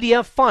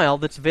PDF file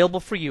that's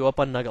available for you up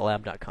on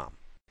nuggetlab.com.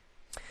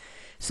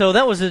 So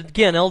that was,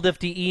 again,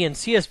 LDIFDE and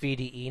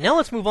CSVDE. Now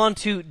let's move on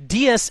to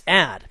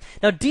DSAdd.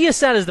 Now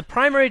DSAdd is the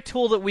primary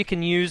tool that we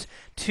can use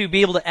to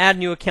be able to add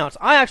new accounts.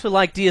 I actually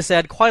like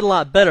DSAdd quite a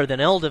lot better than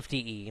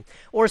LDIFDE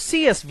or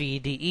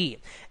CSVDE.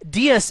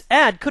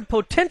 DSAdd could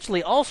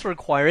potentially also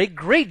require a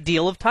great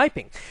deal of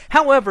typing.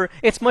 However,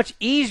 it's much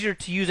easier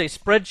to use a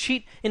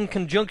spreadsheet in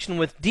conjunction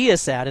with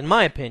DSAdd, in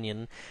my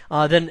opinion,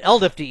 than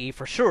LDIFDE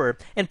for sure,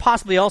 and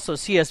possibly also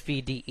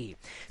CSVDE.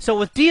 So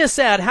with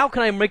DSAdd, how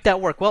can I make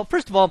that work? Well,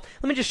 first of all,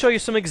 let me just show you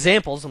some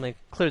examples. Let me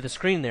clear the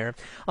screen there.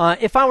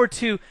 If I were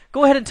to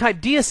go ahead and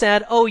type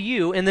DSAdd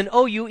OU and then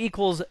OU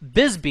equals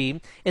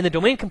BISB in the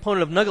domain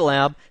component of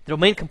NuggleLab, the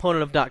domain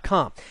component of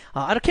 .com.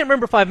 I can't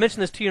remember if I've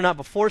mentioned this to you or not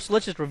before, so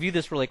let's just review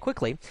this really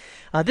quickly.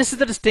 This is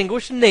the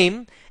distinguished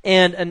name,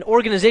 and an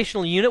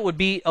organizational unit would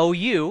be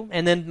OU,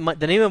 and then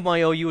the name of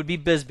my OU would be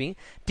BISB.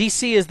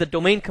 DC is the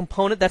domain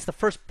component. That's the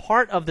first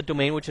part of the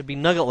domain, which would be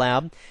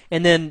NuggleLab,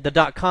 and then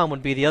the .com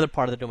would be the other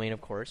part of the domain,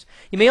 of course.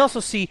 You may also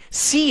see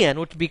CN,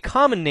 which would be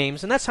common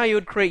names, and that's how you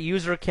would create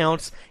user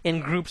accounts in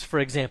groups, for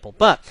example.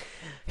 But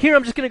here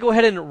I'm just going to go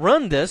ahead and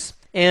run this,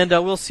 and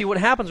we'll see what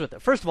happens with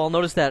it. First of all,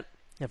 notice that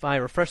if I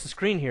refresh the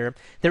screen here,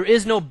 there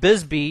is no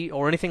BISB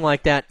or anything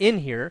like that in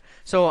here.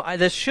 So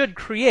this should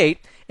create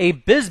a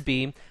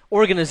BISB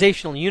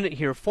organizational unit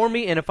here for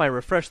me. And if I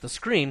refresh the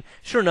screen,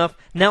 sure enough,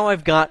 now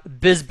I've got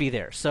BISB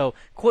there. So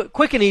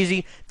quick and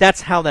easy,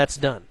 that's how that's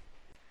done.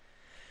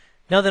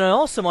 Now then, I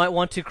also might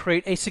want to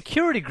create a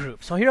security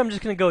group. So here I'm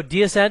just going to go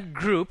DSAdd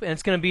group, and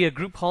it's going to be a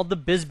group called the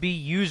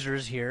BISB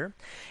users here.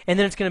 And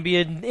then it's going to be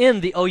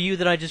in the OU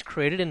that I just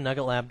created in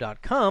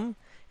nuggetlab.com.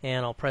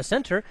 And I'll press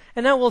enter.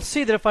 And now we'll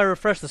see that if I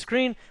refresh the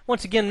screen,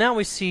 once again, now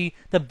we see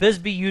the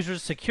BISB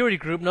users security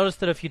group. Notice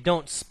that if you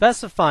don't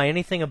specify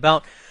anything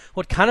about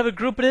what kind of a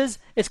group it is,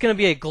 it's going to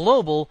be a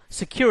global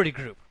security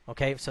group.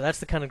 Okay, so that's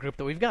the kind of group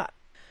that we've got.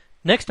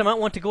 Next, I might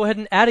want to go ahead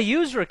and add a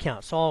user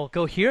account. So I'll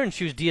go here and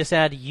choose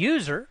DSAdd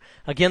user.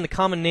 Again, the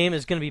common name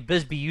is going to be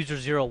BISB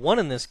user 01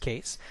 in this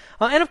case.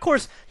 And of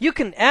course, you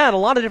can add a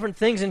lot of different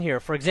things in here.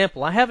 For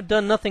example, I haven't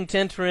done nothing to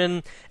enter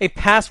in a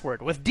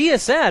password. With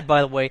DSAdd, by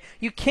the way,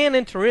 you can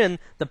enter in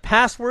the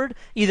password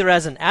either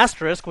as an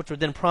asterisk, which would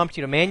then prompt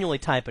you to manually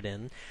type it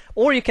in,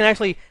 or you can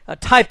actually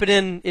type it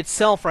in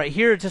itself right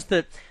here, just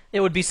that it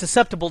would be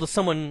susceptible to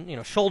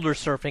someone, shoulder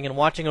surfing and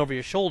watching over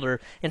your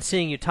shoulder and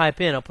seeing you type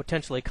in a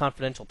potentially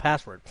confidential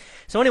password.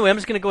 So anyway, I'm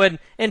just going to go ahead and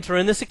enter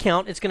in this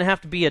account. It's going to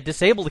have to be a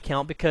disabled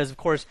account because, of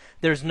course,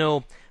 there's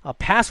no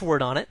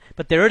password on it.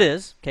 But there it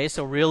is. Okay,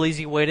 so real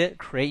easy way to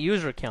create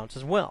user accounts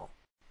as well.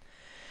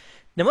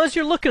 Now, as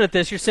you're looking at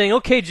this, you're saying,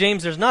 okay,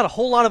 James, there's not a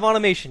whole lot of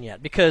automation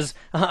yet, because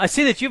I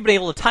see that you've been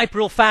able to type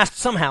real fast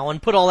somehow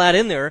and put all that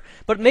in there,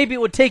 but maybe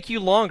it would take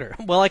you longer.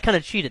 Well, I kind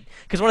of cheated,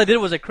 because what I did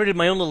was I created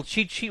my own little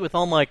cheat sheet with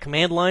all my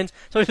command lines,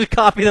 so I just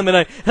copy them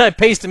and I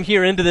paste them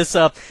here into this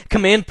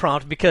command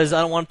prompt, because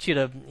I don't want you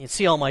to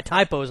see all my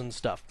typos and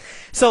stuff.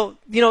 So,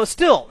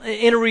 still,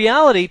 in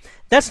reality,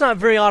 that's not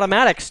very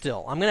automatic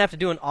still. I'm going to have to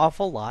do an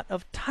awful lot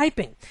of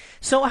typing.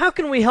 So how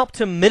can we help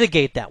to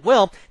mitigate that?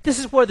 Well, this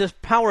is where the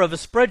power of a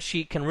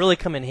spreadsheet can really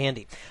come in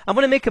handy. I'm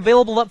going to make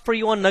available up for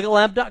you on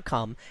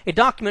nuggetlab.com a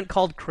document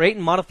called Create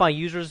and Modify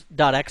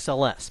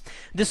Users.xls.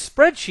 This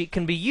spreadsheet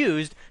can be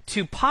used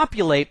to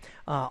populate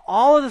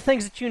all of the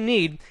things that you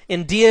need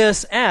in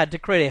DSAD to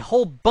create a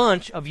whole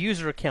bunch of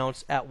user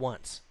accounts at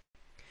once.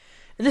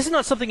 And this is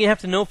not something you have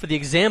to know for the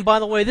exam, by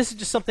the way. This is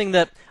just something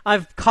that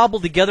I've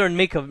cobbled together and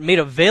made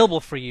available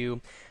for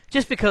you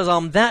just because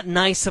I'm that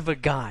nice of a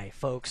guy,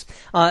 folks.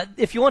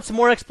 If you want some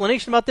more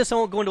explanation about this, I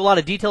won't go into a lot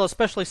of detail,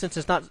 especially since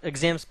it's not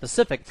exam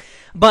specific.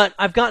 But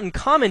I've gotten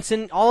comments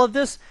in all of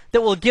this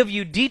that will give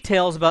you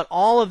details about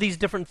all of these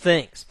different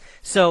things.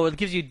 So it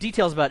gives you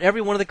details about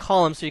every one of the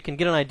columns so you can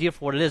get an idea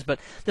for what it is. But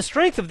the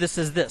strength of this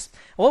is this.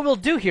 What we'll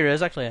do here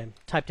is, actually I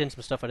typed in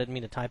some stuff I didn't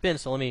mean to type in,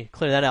 so let me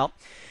clear that out.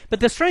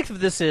 But the strength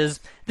of this is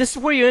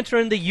where you enter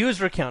in the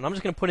user account. I'm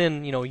just going to put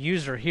in,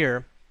 user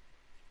here.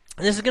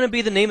 And this is going to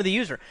be the name of the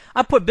user.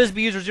 I put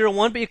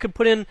BisbeeUser01, but you could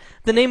put in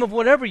the name of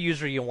whatever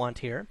user you want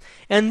here.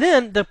 And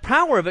then the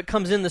power of it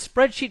comes in the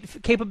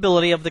spreadsheet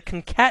capability of the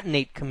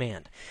concatenate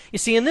command. You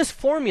see, in this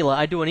formula,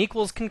 I do an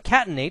equals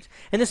concatenate,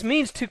 and this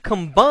means to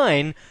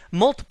combine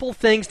multiple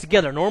things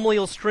together. Normally,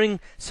 you'll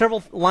string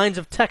several lines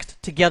of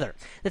text together.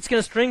 It's going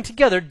to string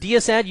together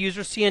DSAD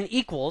user CN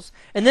equals,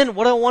 and then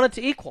what do I want it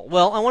to equal?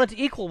 Well, I want it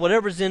to equal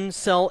whatever's in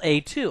cell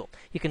A2.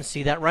 You can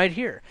see that right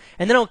here.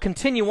 And then I'll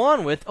continue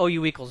on with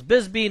OU equals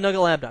Bisbee,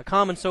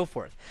 nuggetlab.com, and so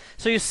forth.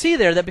 So you see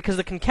there that because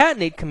the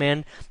concatenate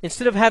command,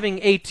 instead of having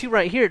A2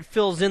 right here, it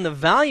fills in the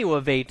value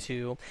of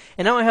A2.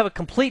 And now I have a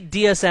complete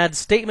DSAD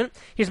statement.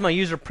 Here's my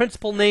user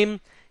principal name,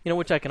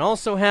 which I can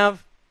also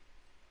have.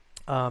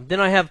 Then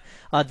I have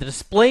the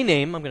display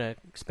name. I'm going to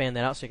expand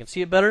that out so you can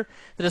see it better.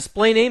 The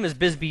display name is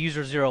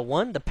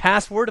BisbeeUser01. The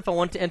password, if I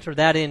want to enter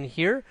that in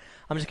here,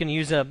 I'm just going to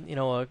use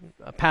a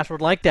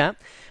password like that.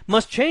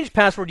 Must change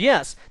password,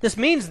 yes. This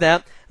means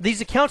that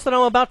these accounts that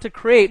I'm about to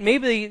create,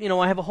 maybe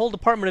I have a whole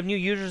department of new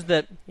users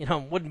that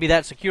wouldn't be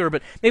that secure,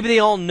 but maybe they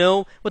all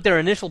know what their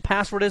initial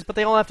password is, but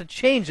they all have to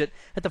change it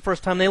at the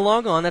first time they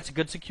log on. That's a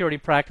good security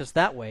practice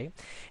that way.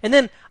 And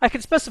then I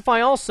can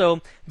specify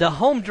also the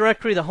home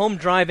directory, the home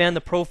drive, and the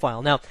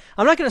profile. Now,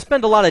 I'm not going to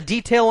spend a lot of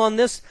detail on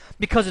this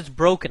because it's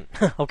broken.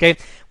 Okay?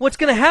 What's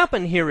going to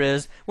happen here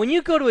is when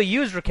you go to a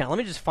user account, let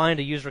me just find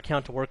a user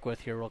account to work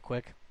with here real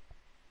quick.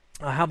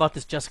 How about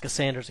this Jessica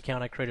Sanders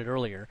account I created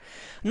earlier?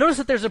 Notice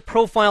that there's a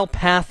profile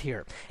path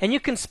here. And you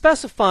can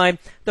specify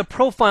the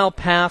profile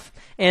path.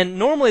 And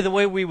normally the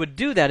way we would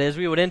do that is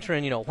we would enter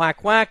in,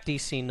 whack whack,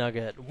 DC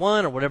Nugget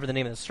 1, or whatever the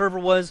name of the server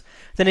was.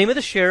 The name of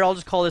the share, I'll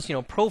just call this,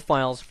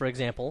 profiles, for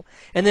example.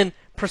 And then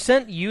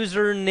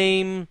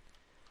 %username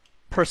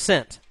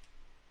 %.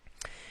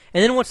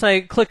 And then once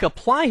I click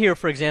apply here,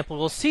 for example,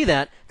 we'll see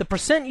that the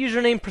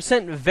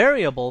 %username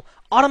variable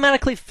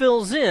automatically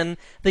fills in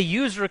the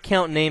user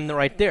account name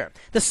right there.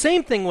 The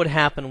same thing would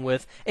happen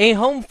with a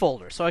home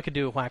folder. So I could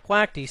do whack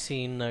whack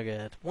DC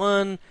Nugget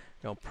 1,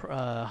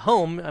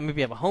 home.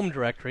 Maybe I have a home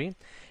directory.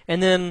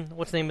 And then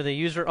what's the name of the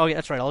user? Oh, yeah,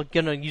 that's right. I'm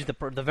going to use the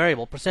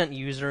variable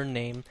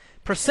 %username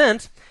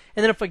 %.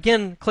 And then if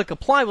again click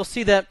apply, we'll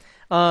see that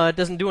it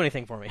doesn't do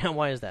anything for me.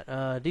 Why is that?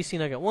 DC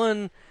Nugget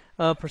 1.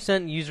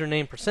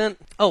 %username %.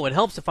 Oh, it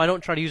helps if I don't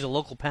try to use a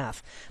local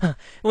path.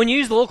 When you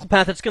use the local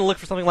path, it's going to look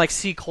for something like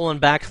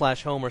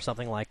C:\home or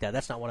something like that.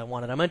 That's not what I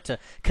wanted. I meant to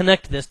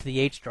connect this to the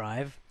H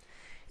drive.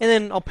 And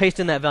then I'll paste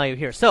in that value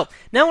here. So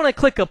now when I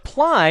click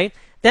apply,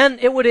 then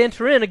it would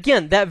enter in,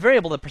 again, that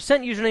variable, the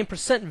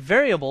 %username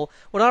variable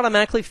would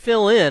automatically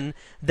fill in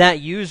that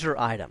user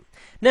item.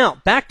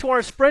 Now, back to our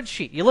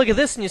spreadsheet. You look at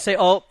this and you say,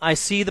 oh, I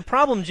see the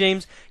problem,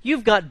 James.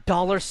 You've got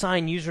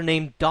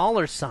 $username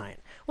 $.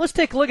 Let's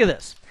take a look at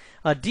this.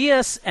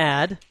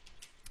 DSAD,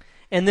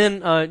 and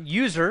then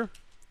user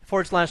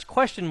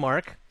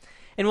 /?,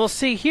 and we'll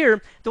see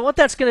here that what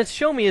that's going to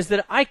show me is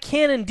that I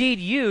can indeed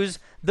use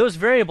those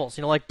variables,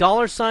 like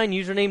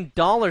 $username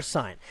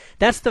 $.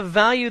 That's the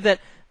value that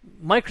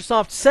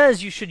Microsoft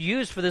says you should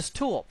use for this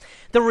tool.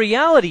 The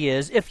reality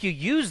is, if you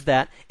use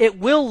that, it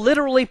will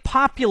literally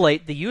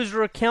populate the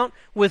user account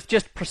with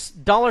just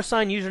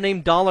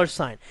 $username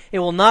 $. It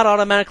will not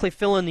automatically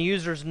fill in the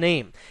user's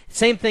name.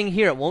 Same thing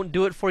here. It won't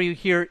do it for you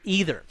here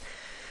either.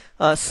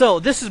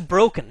 So this is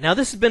broken. Now,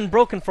 this has been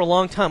broken for a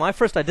long time. I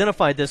first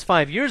identified this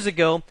 5 years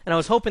ago, and I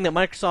was hoping that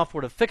Microsoft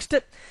would have fixed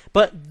it,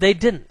 but they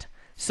didn't.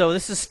 So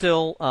this is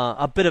still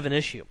a bit of an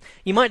issue.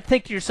 You might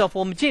think to yourself,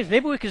 well, James,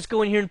 maybe we could just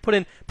go in here and put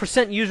in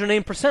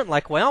 %username %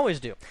 like we always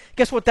do.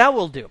 Guess what that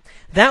will do?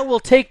 That will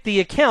take the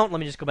account, let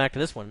me just go back to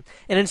this one,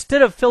 and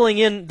instead of filling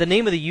in the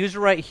name of the user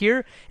right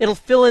here, it'll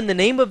fill in the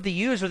name of the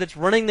user that's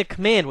running the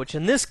command, which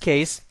in this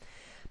case,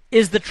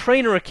 is the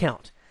trainer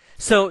account.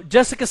 So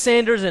Jessica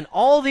Sanders and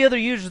all the other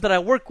users that I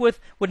work with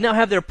would now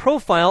have their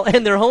profile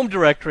and their home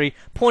directory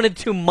pointed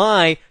to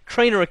my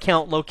trainer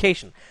account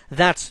location.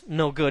 That's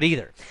no good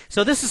either.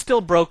 So this is still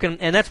broken,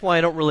 and that's why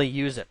I don't really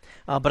use it.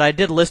 But I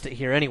did list it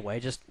here anyway,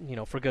 just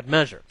for good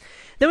measure.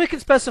 Then we can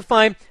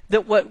specify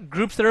that what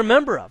groups they're a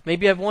member of.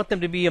 Maybe I want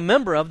them to be a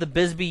member of the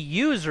BSB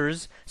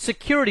users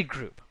security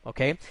group.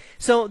 Okay,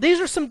 so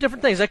these are some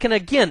different things. I can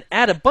again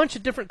add a bunch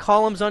of different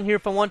columns on here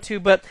if I want to,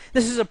 but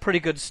this is a pretty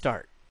good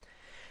start.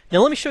 Now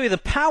let me show you the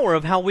power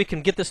of how we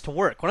can get this to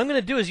work. What I'm going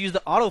to do is use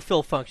the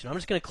autofill function. I'm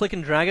just going to click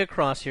and drag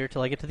across here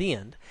till I get to the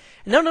end.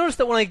 And now notice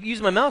that when I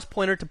use my mouse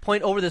pointer to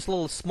point over this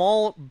little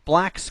small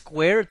black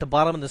square at the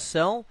bottom of the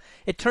cell,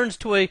 it turns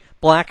to a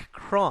black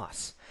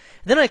cross.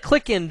 Then I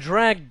click and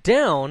drag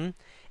down,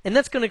 and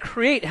that's going to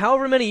create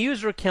however many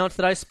user accounts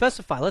that I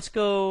specify. Let's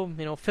go,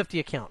 50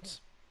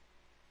 accounts.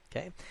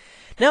 Okay.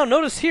 Now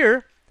notice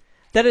here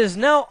that it is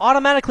now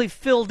automatically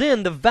filled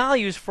in the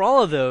values for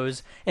all of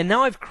those, and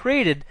now I've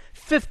created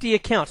 50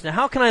 accounts. Now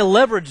how can I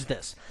leverage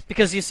this?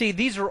 Because you see,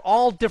 these are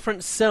all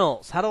different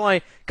cells. How do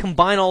I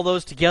combine all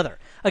those together?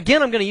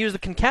 Again, I'm going to use the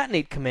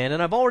concatenate command,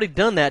 and I've already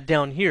done that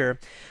down here,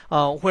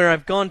 where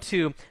I've gone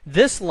to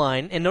this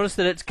line, and notice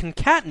that it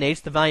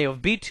concatenates the value of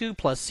B2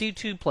 plus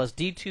C2 plus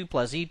D2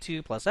 plus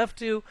E2 plus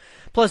F2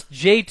 plus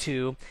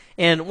J2,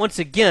 and once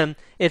again,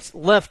 it's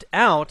left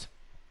out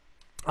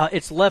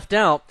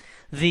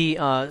the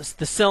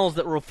cells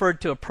that were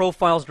referred to a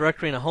profiles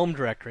directory and a home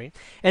directory.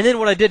 And then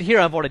what I did here,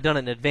 I've already done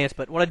it in advance,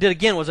 but what I did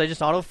again was I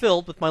just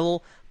auto-filled with my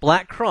little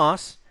black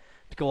cross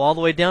to go all the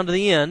way down to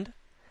the end,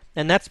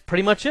 and that's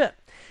pretty much it.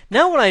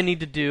 Now what I need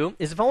to do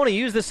is, if I want to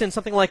use this in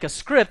something like a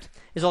script,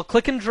 is I'll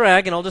click and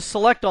drag, and I'll just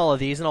select all of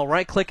these, and I'll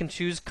right-click and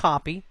choose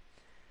Copy,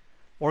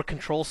 or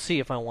Control-C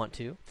if I want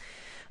to.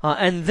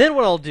 And then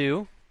what I'll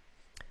do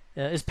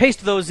is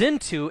paste those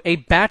into a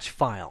batch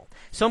file.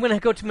 So I'm going to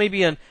go to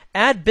maybe an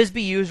add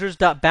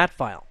bisbusers.bat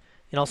file.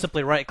 And I'll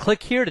simply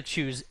right-click here to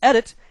choose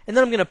Edit, and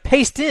then I'm going to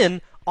paste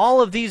in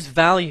all of these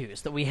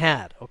values that we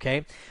had.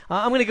 Okay,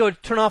 I'm going to go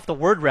turn off the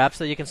word wrap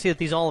so that you can see that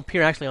these all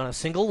appear actually on a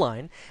single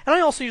line. And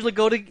I also usually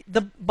go to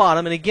the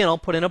bottom, and again I'll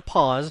put in a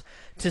pause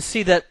to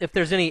see that if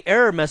there's any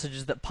error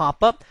messages that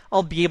pop up,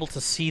 I'll be able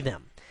to see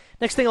them.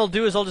 Next thing I'll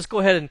do is I'll just go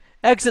ahead and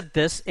exit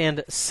this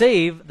and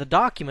save the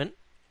document.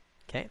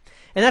 Okay,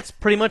 and that's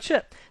pretty much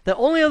it. The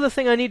only other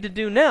thing I need to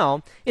do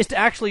now is to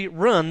actually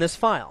run this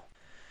file.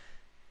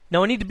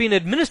 Now I need to be an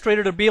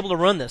administrator to be able to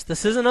run this.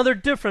 This is another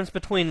difference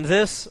between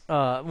this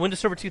Windows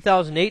Server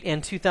 2008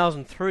 and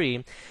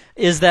 2003,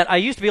 is that I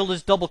used to be able to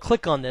just double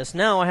click on this.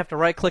 Now I have to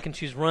right click and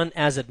choose Run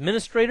as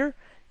Administrator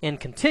and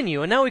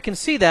Continue. And now we can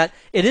see that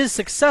it is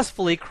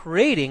successfully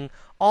creating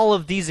all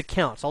of these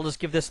accounts. I'll just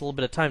give this a little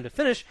bit of time to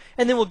finish,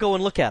 and then we'll go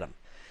and look at them.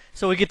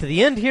 So we get to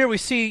the end here, we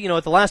see,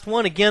 at the last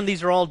one, again,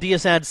 these are all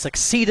DSAD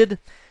succeeded.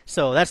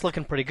 So that's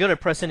looking pretty good. I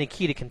press any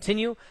key to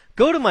continue.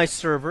 Go to my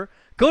server,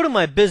 go to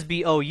my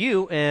BSB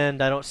OU,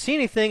 and I don't see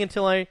anything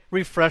until I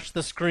refresh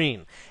the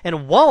screen.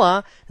 And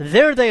voila,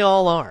 there they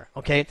all are.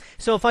 Okay,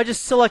 so if I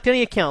just select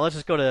any account, let's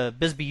just go to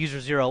BSB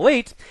user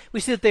 08,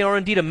 we see that they are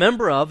indeed a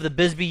member of the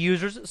BSB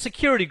users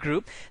security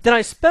group that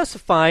I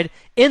specified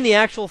in the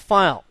actual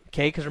file.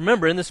 Okay, because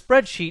remember, in the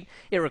spreadsheet,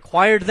 it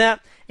required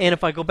that. And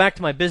if I go back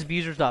to my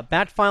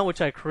bisbusers.bat file,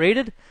 which I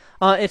created,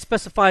 it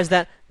specifies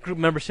that group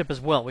membership as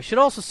well. We should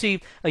also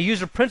see a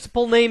user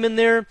principal name in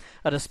there,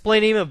 a display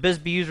name of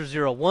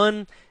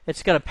bisbuser01.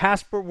 It's got a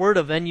password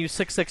of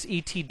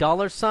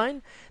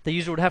NU66ET$. The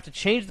user would have to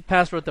change the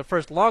password at the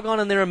first logon,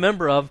 and they're a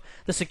member of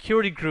the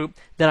security group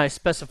that I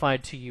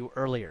specified to you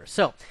earlier.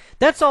 So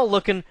that's all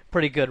looking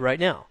pretty good right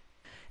now.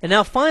 And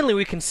now finally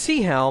we can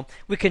see how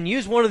we can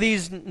use one of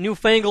these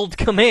newfangled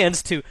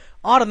commands to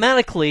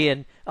automatically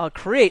and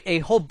create a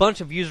whole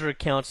bunch of user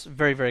accounts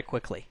very, very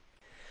quickly.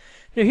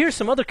 Now here's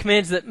some other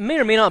commands that may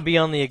or may not be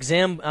on the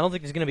exam. I don't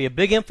think there's going to be a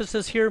big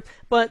emphasis here,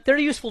 but they're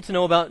useful to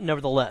know about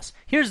nevertheless.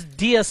 Here's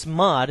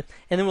DSMOD,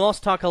 and then we'll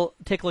also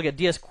take a look at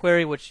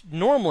DSQUERY, which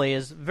normally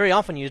is very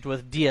often used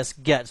with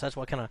DSGET, so that's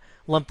why I kind of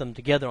lumped them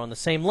together on the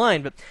same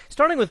line. But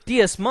starting with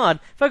DSMOD,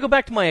 if I go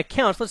back to my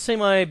accounts, let's say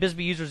my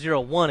BSB user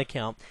 01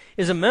 account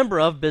is a member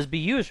of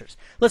BSB users.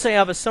 Let's say I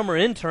have a summer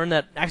intern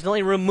that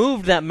accidentally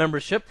removed that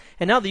membership,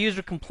 and now the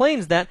user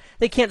complains that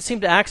they can't seem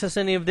to access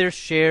any of their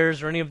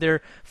shares or any of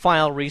their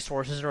file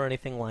resources or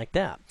anything like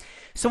that.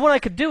 So what I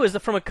could do is that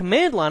from a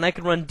command line, I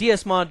could run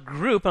DSMOD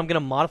group. I'm going to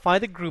modify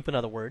the group, in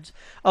other words,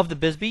 of the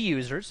BSB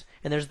users,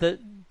 and there's the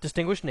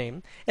distinguished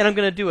name, and I'm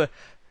going to do a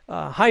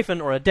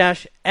hyphen or a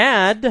dash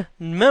add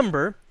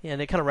member,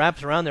 and it kind of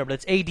wraps around there, but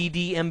it's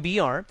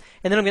ADDMBR,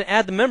 and then I'm going to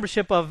add the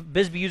membership of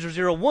BSB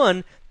user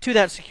 01 to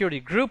that security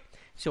group.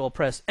 So we'll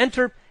press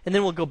enter, and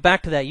then we'll go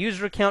back to that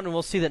user account, and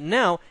we'll see that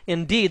now,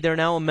 indeed, they're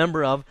now a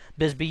member of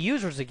BSB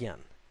users again.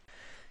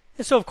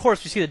 And so, of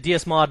course, we see that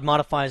DSMOD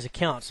modifies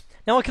accounts.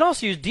 Now, I can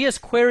also use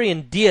DSQUERY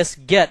and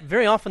DSGET.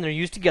 Very often they're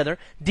used together.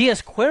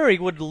 DSQUERY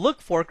would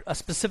look for a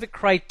specific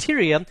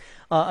criteria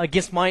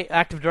against my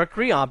Active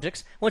Directory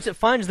objects. Once it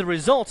finds the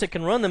results, it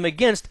can run them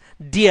against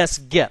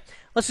DSGET.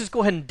 let's just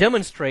go ahead and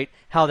demonstrate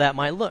how that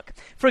might look.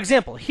 For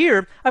example,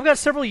 here I've got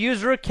several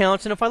user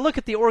accounts, and if I look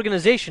at the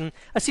organization,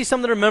 I see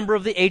some that are a member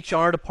of the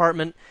HR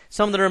department,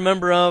 some that are a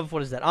member of,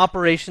 what is that,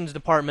 operations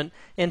department,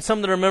 and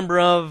some that are a member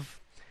of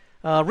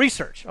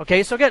research.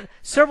 Okay, so I've got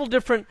several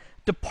different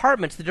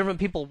departments that different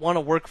people want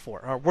to work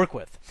for or work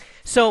with.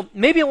 So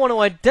maybe I want to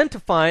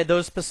identify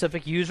those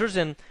specific users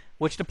and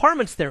which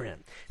departments they're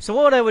in. So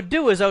what I would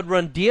do is I would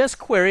run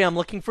DSQUERY. I'm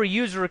looking for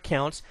user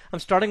accounts. I'm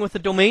starting with the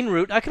domain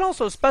root. I can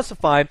also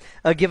specify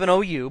a given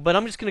OU, but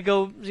I'm just going to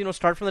go,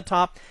 start from the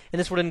top, and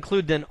this would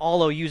include then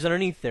all OUs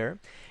underneath there.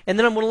 And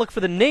then I'm going to look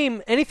for the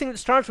name, anything that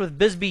starts with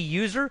BSB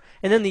user,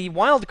 and then the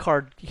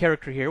wildcard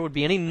character here would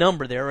be any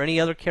number there or any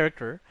other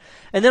character.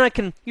 And then I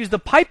can use the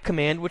pipe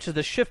command, which is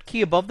the shift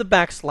key above the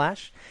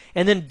backslash,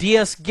 and then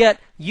DSGET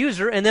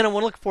user, and then I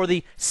want to look for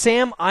the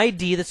SAM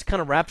ID. This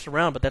kind of wraps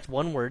around, but that's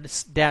one word,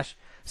 dash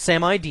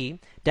SAM ID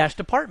dash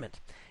department.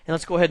 And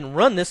let's go ahead and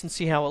run this and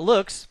see how it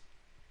looks.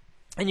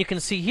 And you can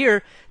see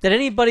here that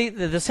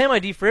the SAM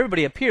ID for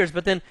everybody appears,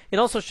 but then it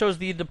also shows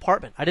the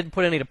department. I didn't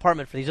put any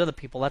department for these other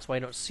people, that's why I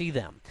don't see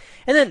them.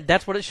 And then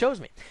that's what it shows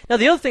me. Now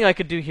the other thing I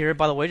could do here,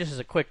 by the way, just as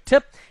a quick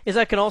tip, is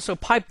I can also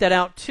pipe that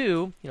out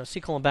to,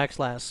 C:\scripts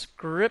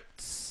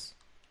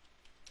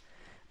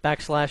 /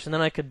 and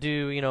then I could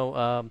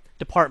do,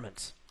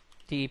 departments,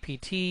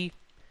 dept.txt,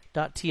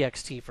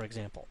 for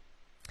example.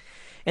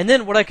 And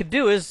then what I could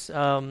do is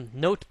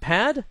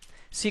notepad,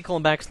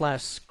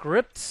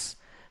 C:\scripts,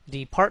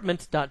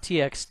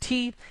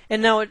 department.txt,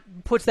 and now it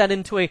puts that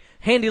into a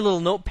handy little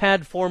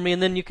notepad for me,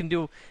 and then you can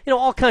do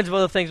all kinds of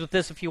other things with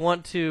this if you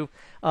want to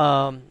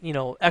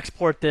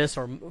export this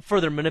or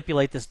further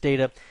manipulate this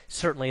data.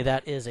 Certainly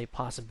that is a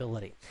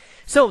possibility.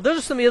 So those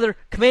are some of the other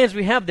commands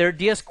we have there,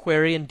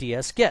 DSQUERY and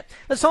DSGET.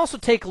 Let's also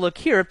take a look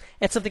here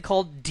at something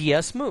called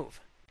DSMOVE.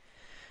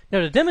 Now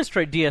to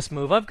demonstrate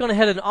DSMOVE, I've gone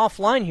ahead and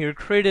offline here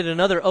created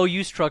another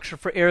OU structure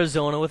for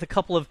Arizona with a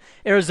couple of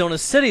Arizona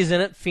cities in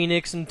it,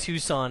 Phoenix and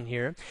Tucson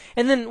here.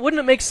 And then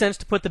wouldn't it make sense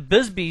to put the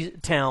Bisbee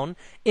town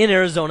in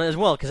Arizona as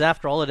well, because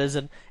after all it is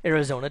an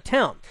Arizona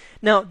town.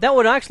 Now that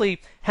would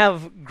actually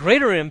have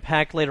greater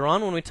impact later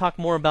on when we talk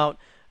more about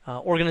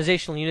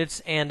organizational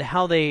units and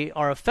how they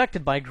are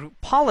affected by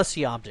group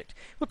policy object.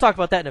 We'll talk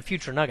about that in a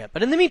future nugget.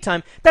 But in the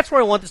meantime, that's where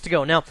I want this to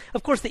go. Now,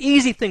 of course, the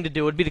easy thing to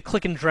do would be to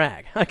click and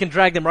drag. I can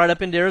drag them right up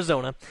into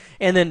Arizona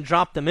and then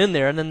drop them in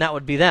there, and then that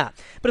would be that.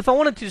 But if I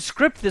wanted to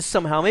script this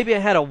somehow, maybe I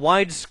had a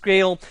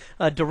wide-scale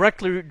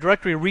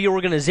directory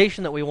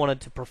reorganization that we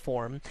wanted to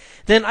perform,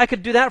 then I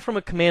could do that from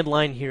a command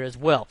line here as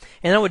well.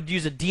 And I would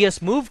use a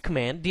DSMOVE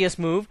command,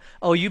 DSMOVE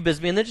OU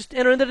Bisbee, and then just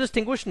enter in the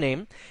distinguished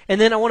name. And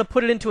then I want to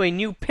put it into a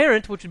new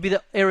parent, which would be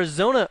the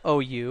Arizona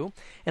OU,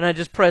 and I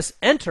just press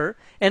enter,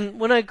 and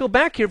when I go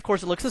back here, of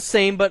course, it looks the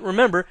same, but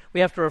remember,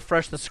 we have to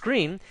refresh the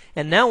screen,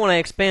 and now when I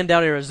expand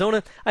out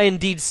Arizona, I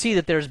indeed see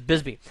that there's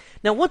Bisbee.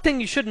 Now, one thing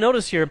you should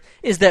notice here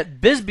is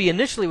that Bisbee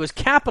initially was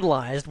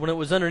capitalized when it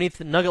was underneath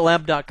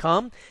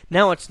nuggetlab.com.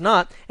 Now it's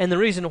not, and the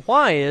reason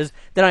why is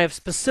that I have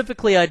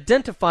specifically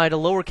identified a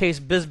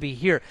lowercase Bisbee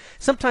here.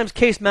 Sometimes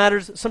case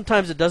matters,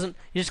 sometimes it doesn't.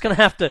 You're just going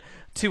to have to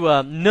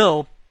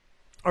know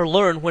or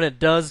learn when it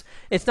does.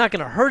 It's not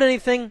going to hurt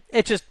anything.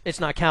 It's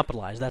not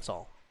capitalized, that's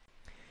all.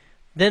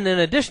 Then in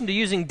addition to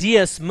using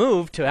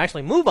DSMOVE to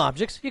actually move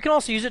objects, you can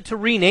also use it to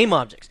rename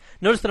objects.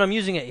 Notice that I'm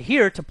using it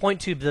here to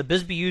point to the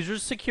Bisbee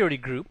users security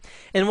group,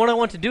 and what I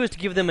want to do is to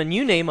give them a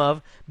new name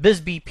of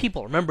Bisbee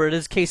people. Remember, it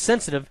is case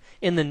sensitive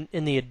in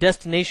the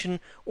destination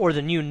or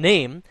the new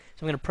name.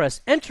 So I'm going to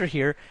press enter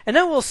here, and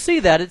now we'll see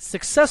that it's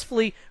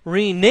successfully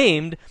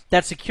renamed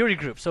that security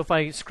group. So if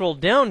I scroll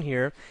down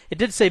here, it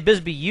did say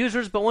Bisbee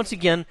users, but once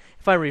again,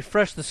 if I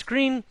refresh the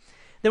screen,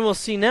 then we'll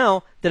see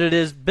now that it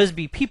is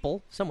Bisbee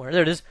people, somewhere,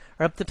 there it is,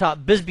 or up the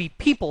top, Bisbee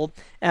people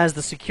as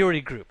the security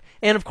group.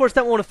 And of course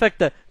that won't affect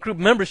the group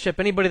membership.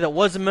 Anybody that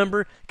was a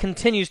member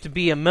continues to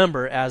be a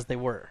member as they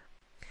were.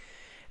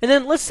 And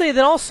then let's say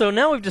that also,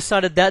 now we've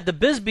decided that the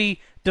Bisbee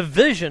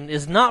division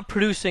is not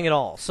producing at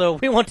all. So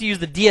we want to use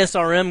the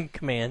DSRM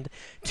command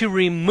to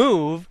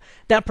remove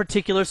that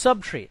particular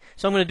subtree.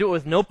 So I'm going to do it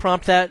with no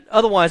prompt that.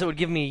 Otherwise it would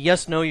give me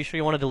yes, no, you sure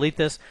you want to delete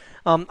this?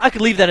 I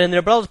could leave that in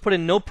there, but I'll just put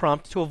in no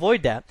prompt to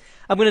avoid that.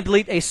 I'm going to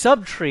delete a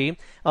subtree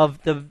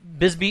of the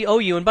Bisbee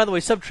OU. And by the way,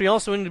 subtree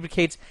also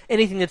indicates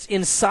anything that's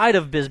inside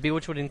of Bisbee,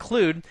 which would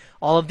include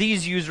all of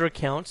these user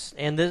accounts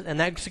and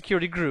that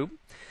security group.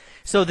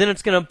 So then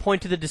it's going to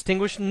point to the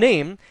distinguished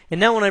name, and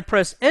now when I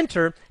press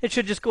enter, it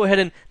should just go ahead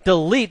and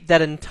delete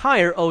that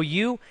entire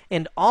OU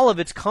and all of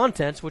its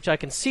contents, which I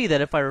can see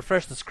that if I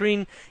refresh the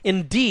screen,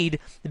 indeed,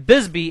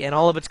 Bisbee and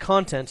all of its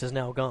contents is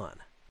now gone.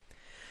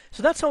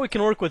 So that's how we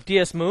can work with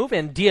DSMOVE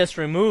and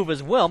DSRemove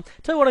as well.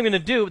 Tell you what I'm going to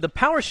do, the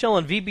PowerShell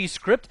and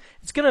VBSCRIPT,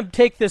 it's going to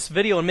take this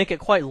video and make it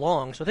quite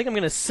long, so I think I'm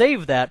going to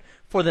save that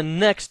for the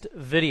next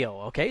video.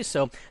 Okay,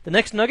 so the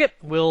next nugget,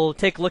 we'll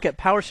take a look at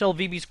PowerShell,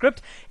 VBSCRIPT,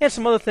 and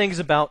some other things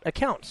about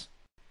accounts.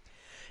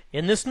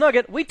 In this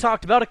nugget, we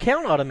talked about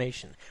account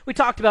automation. We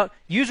talked about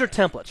user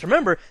templates.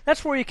 Remember,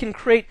 that's where you can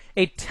create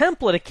a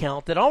template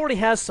account that already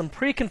has some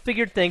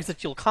pre-configured things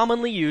that you'll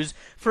commonly use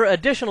for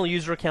additional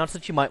user accounts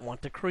that you might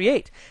want to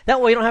create. That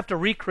way you don't have to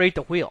recreate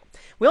the wheel.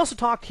 We also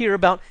talked here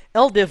about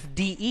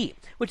LDIF-DE,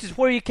 which is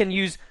where you can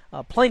use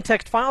plain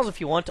text files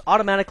if you want to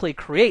automatically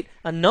create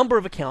a number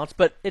of accounts,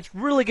 but it's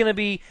really going to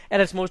be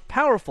at its most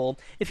powerful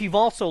if you've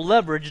also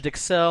leveraged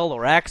Excel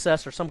or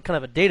Access or some kind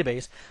of a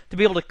database to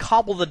be able to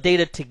cobble the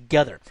data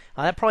together.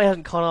 That probably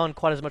hasn't caught on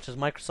quite as much as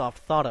Microsoft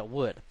thought it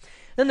would.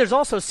 Then there's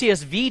also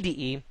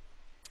CSV-DE,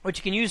 which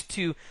you can use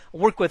to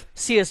work with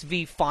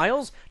CSV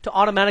files to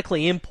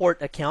automatically import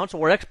accounts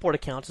or export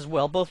accounts as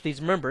well. Both of these,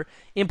 remember,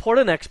 import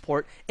and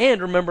export. And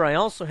remember, I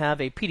also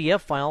have a PDF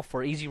file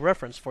for easy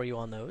reference for you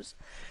on those.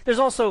 There's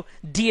also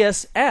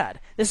DSAD.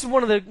 This is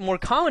one of the more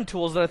common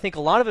tools that I think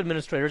a lot of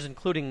administrators,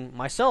 including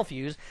myself,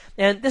 use.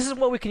 And this is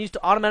what we can use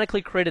to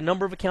automatically create a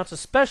number of accounts,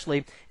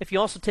 especially if you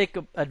also take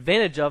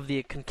advantage of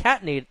the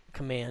concatenate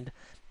command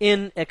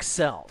in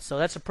Excel. So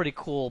that's a pretty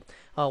cool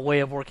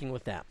way of working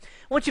with that.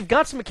 Once you've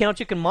got some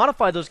accounts, you can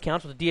modify those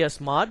accounts with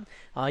DSMOD.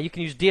 You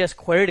can use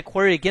DSQUERY to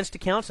query against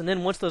accounts, and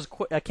then once those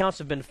accounts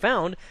have been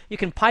found, you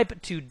can pipe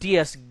it to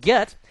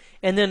DSGET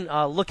and then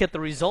look at the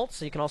results.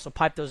 So you can also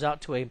pipe those out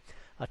to a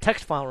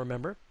text file,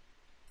 remember.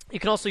 You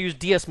can also use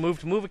DSMOVE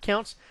to move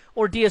accounts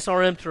or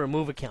DSRM to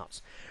remove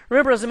accounts.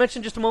 Remember, as I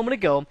mentioned just a moment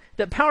ago,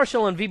 that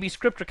PowerShell and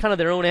VBSCRIPT are kind of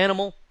their own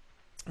animal.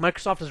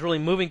 Microsoft is really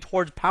moving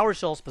towards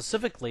PowerShell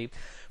specifically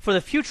for the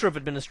future of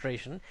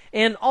administration.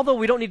 And although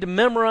we don't need to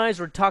memorize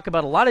or talk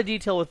about a lot of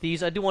detail with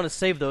these, I do want to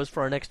save those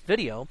for our next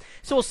video.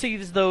 So we'll see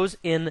those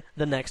in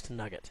the next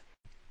nugget.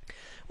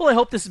 Well, I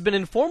hope this has been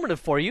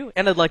informative for you,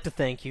 and I'd like to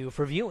thank you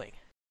for viewing.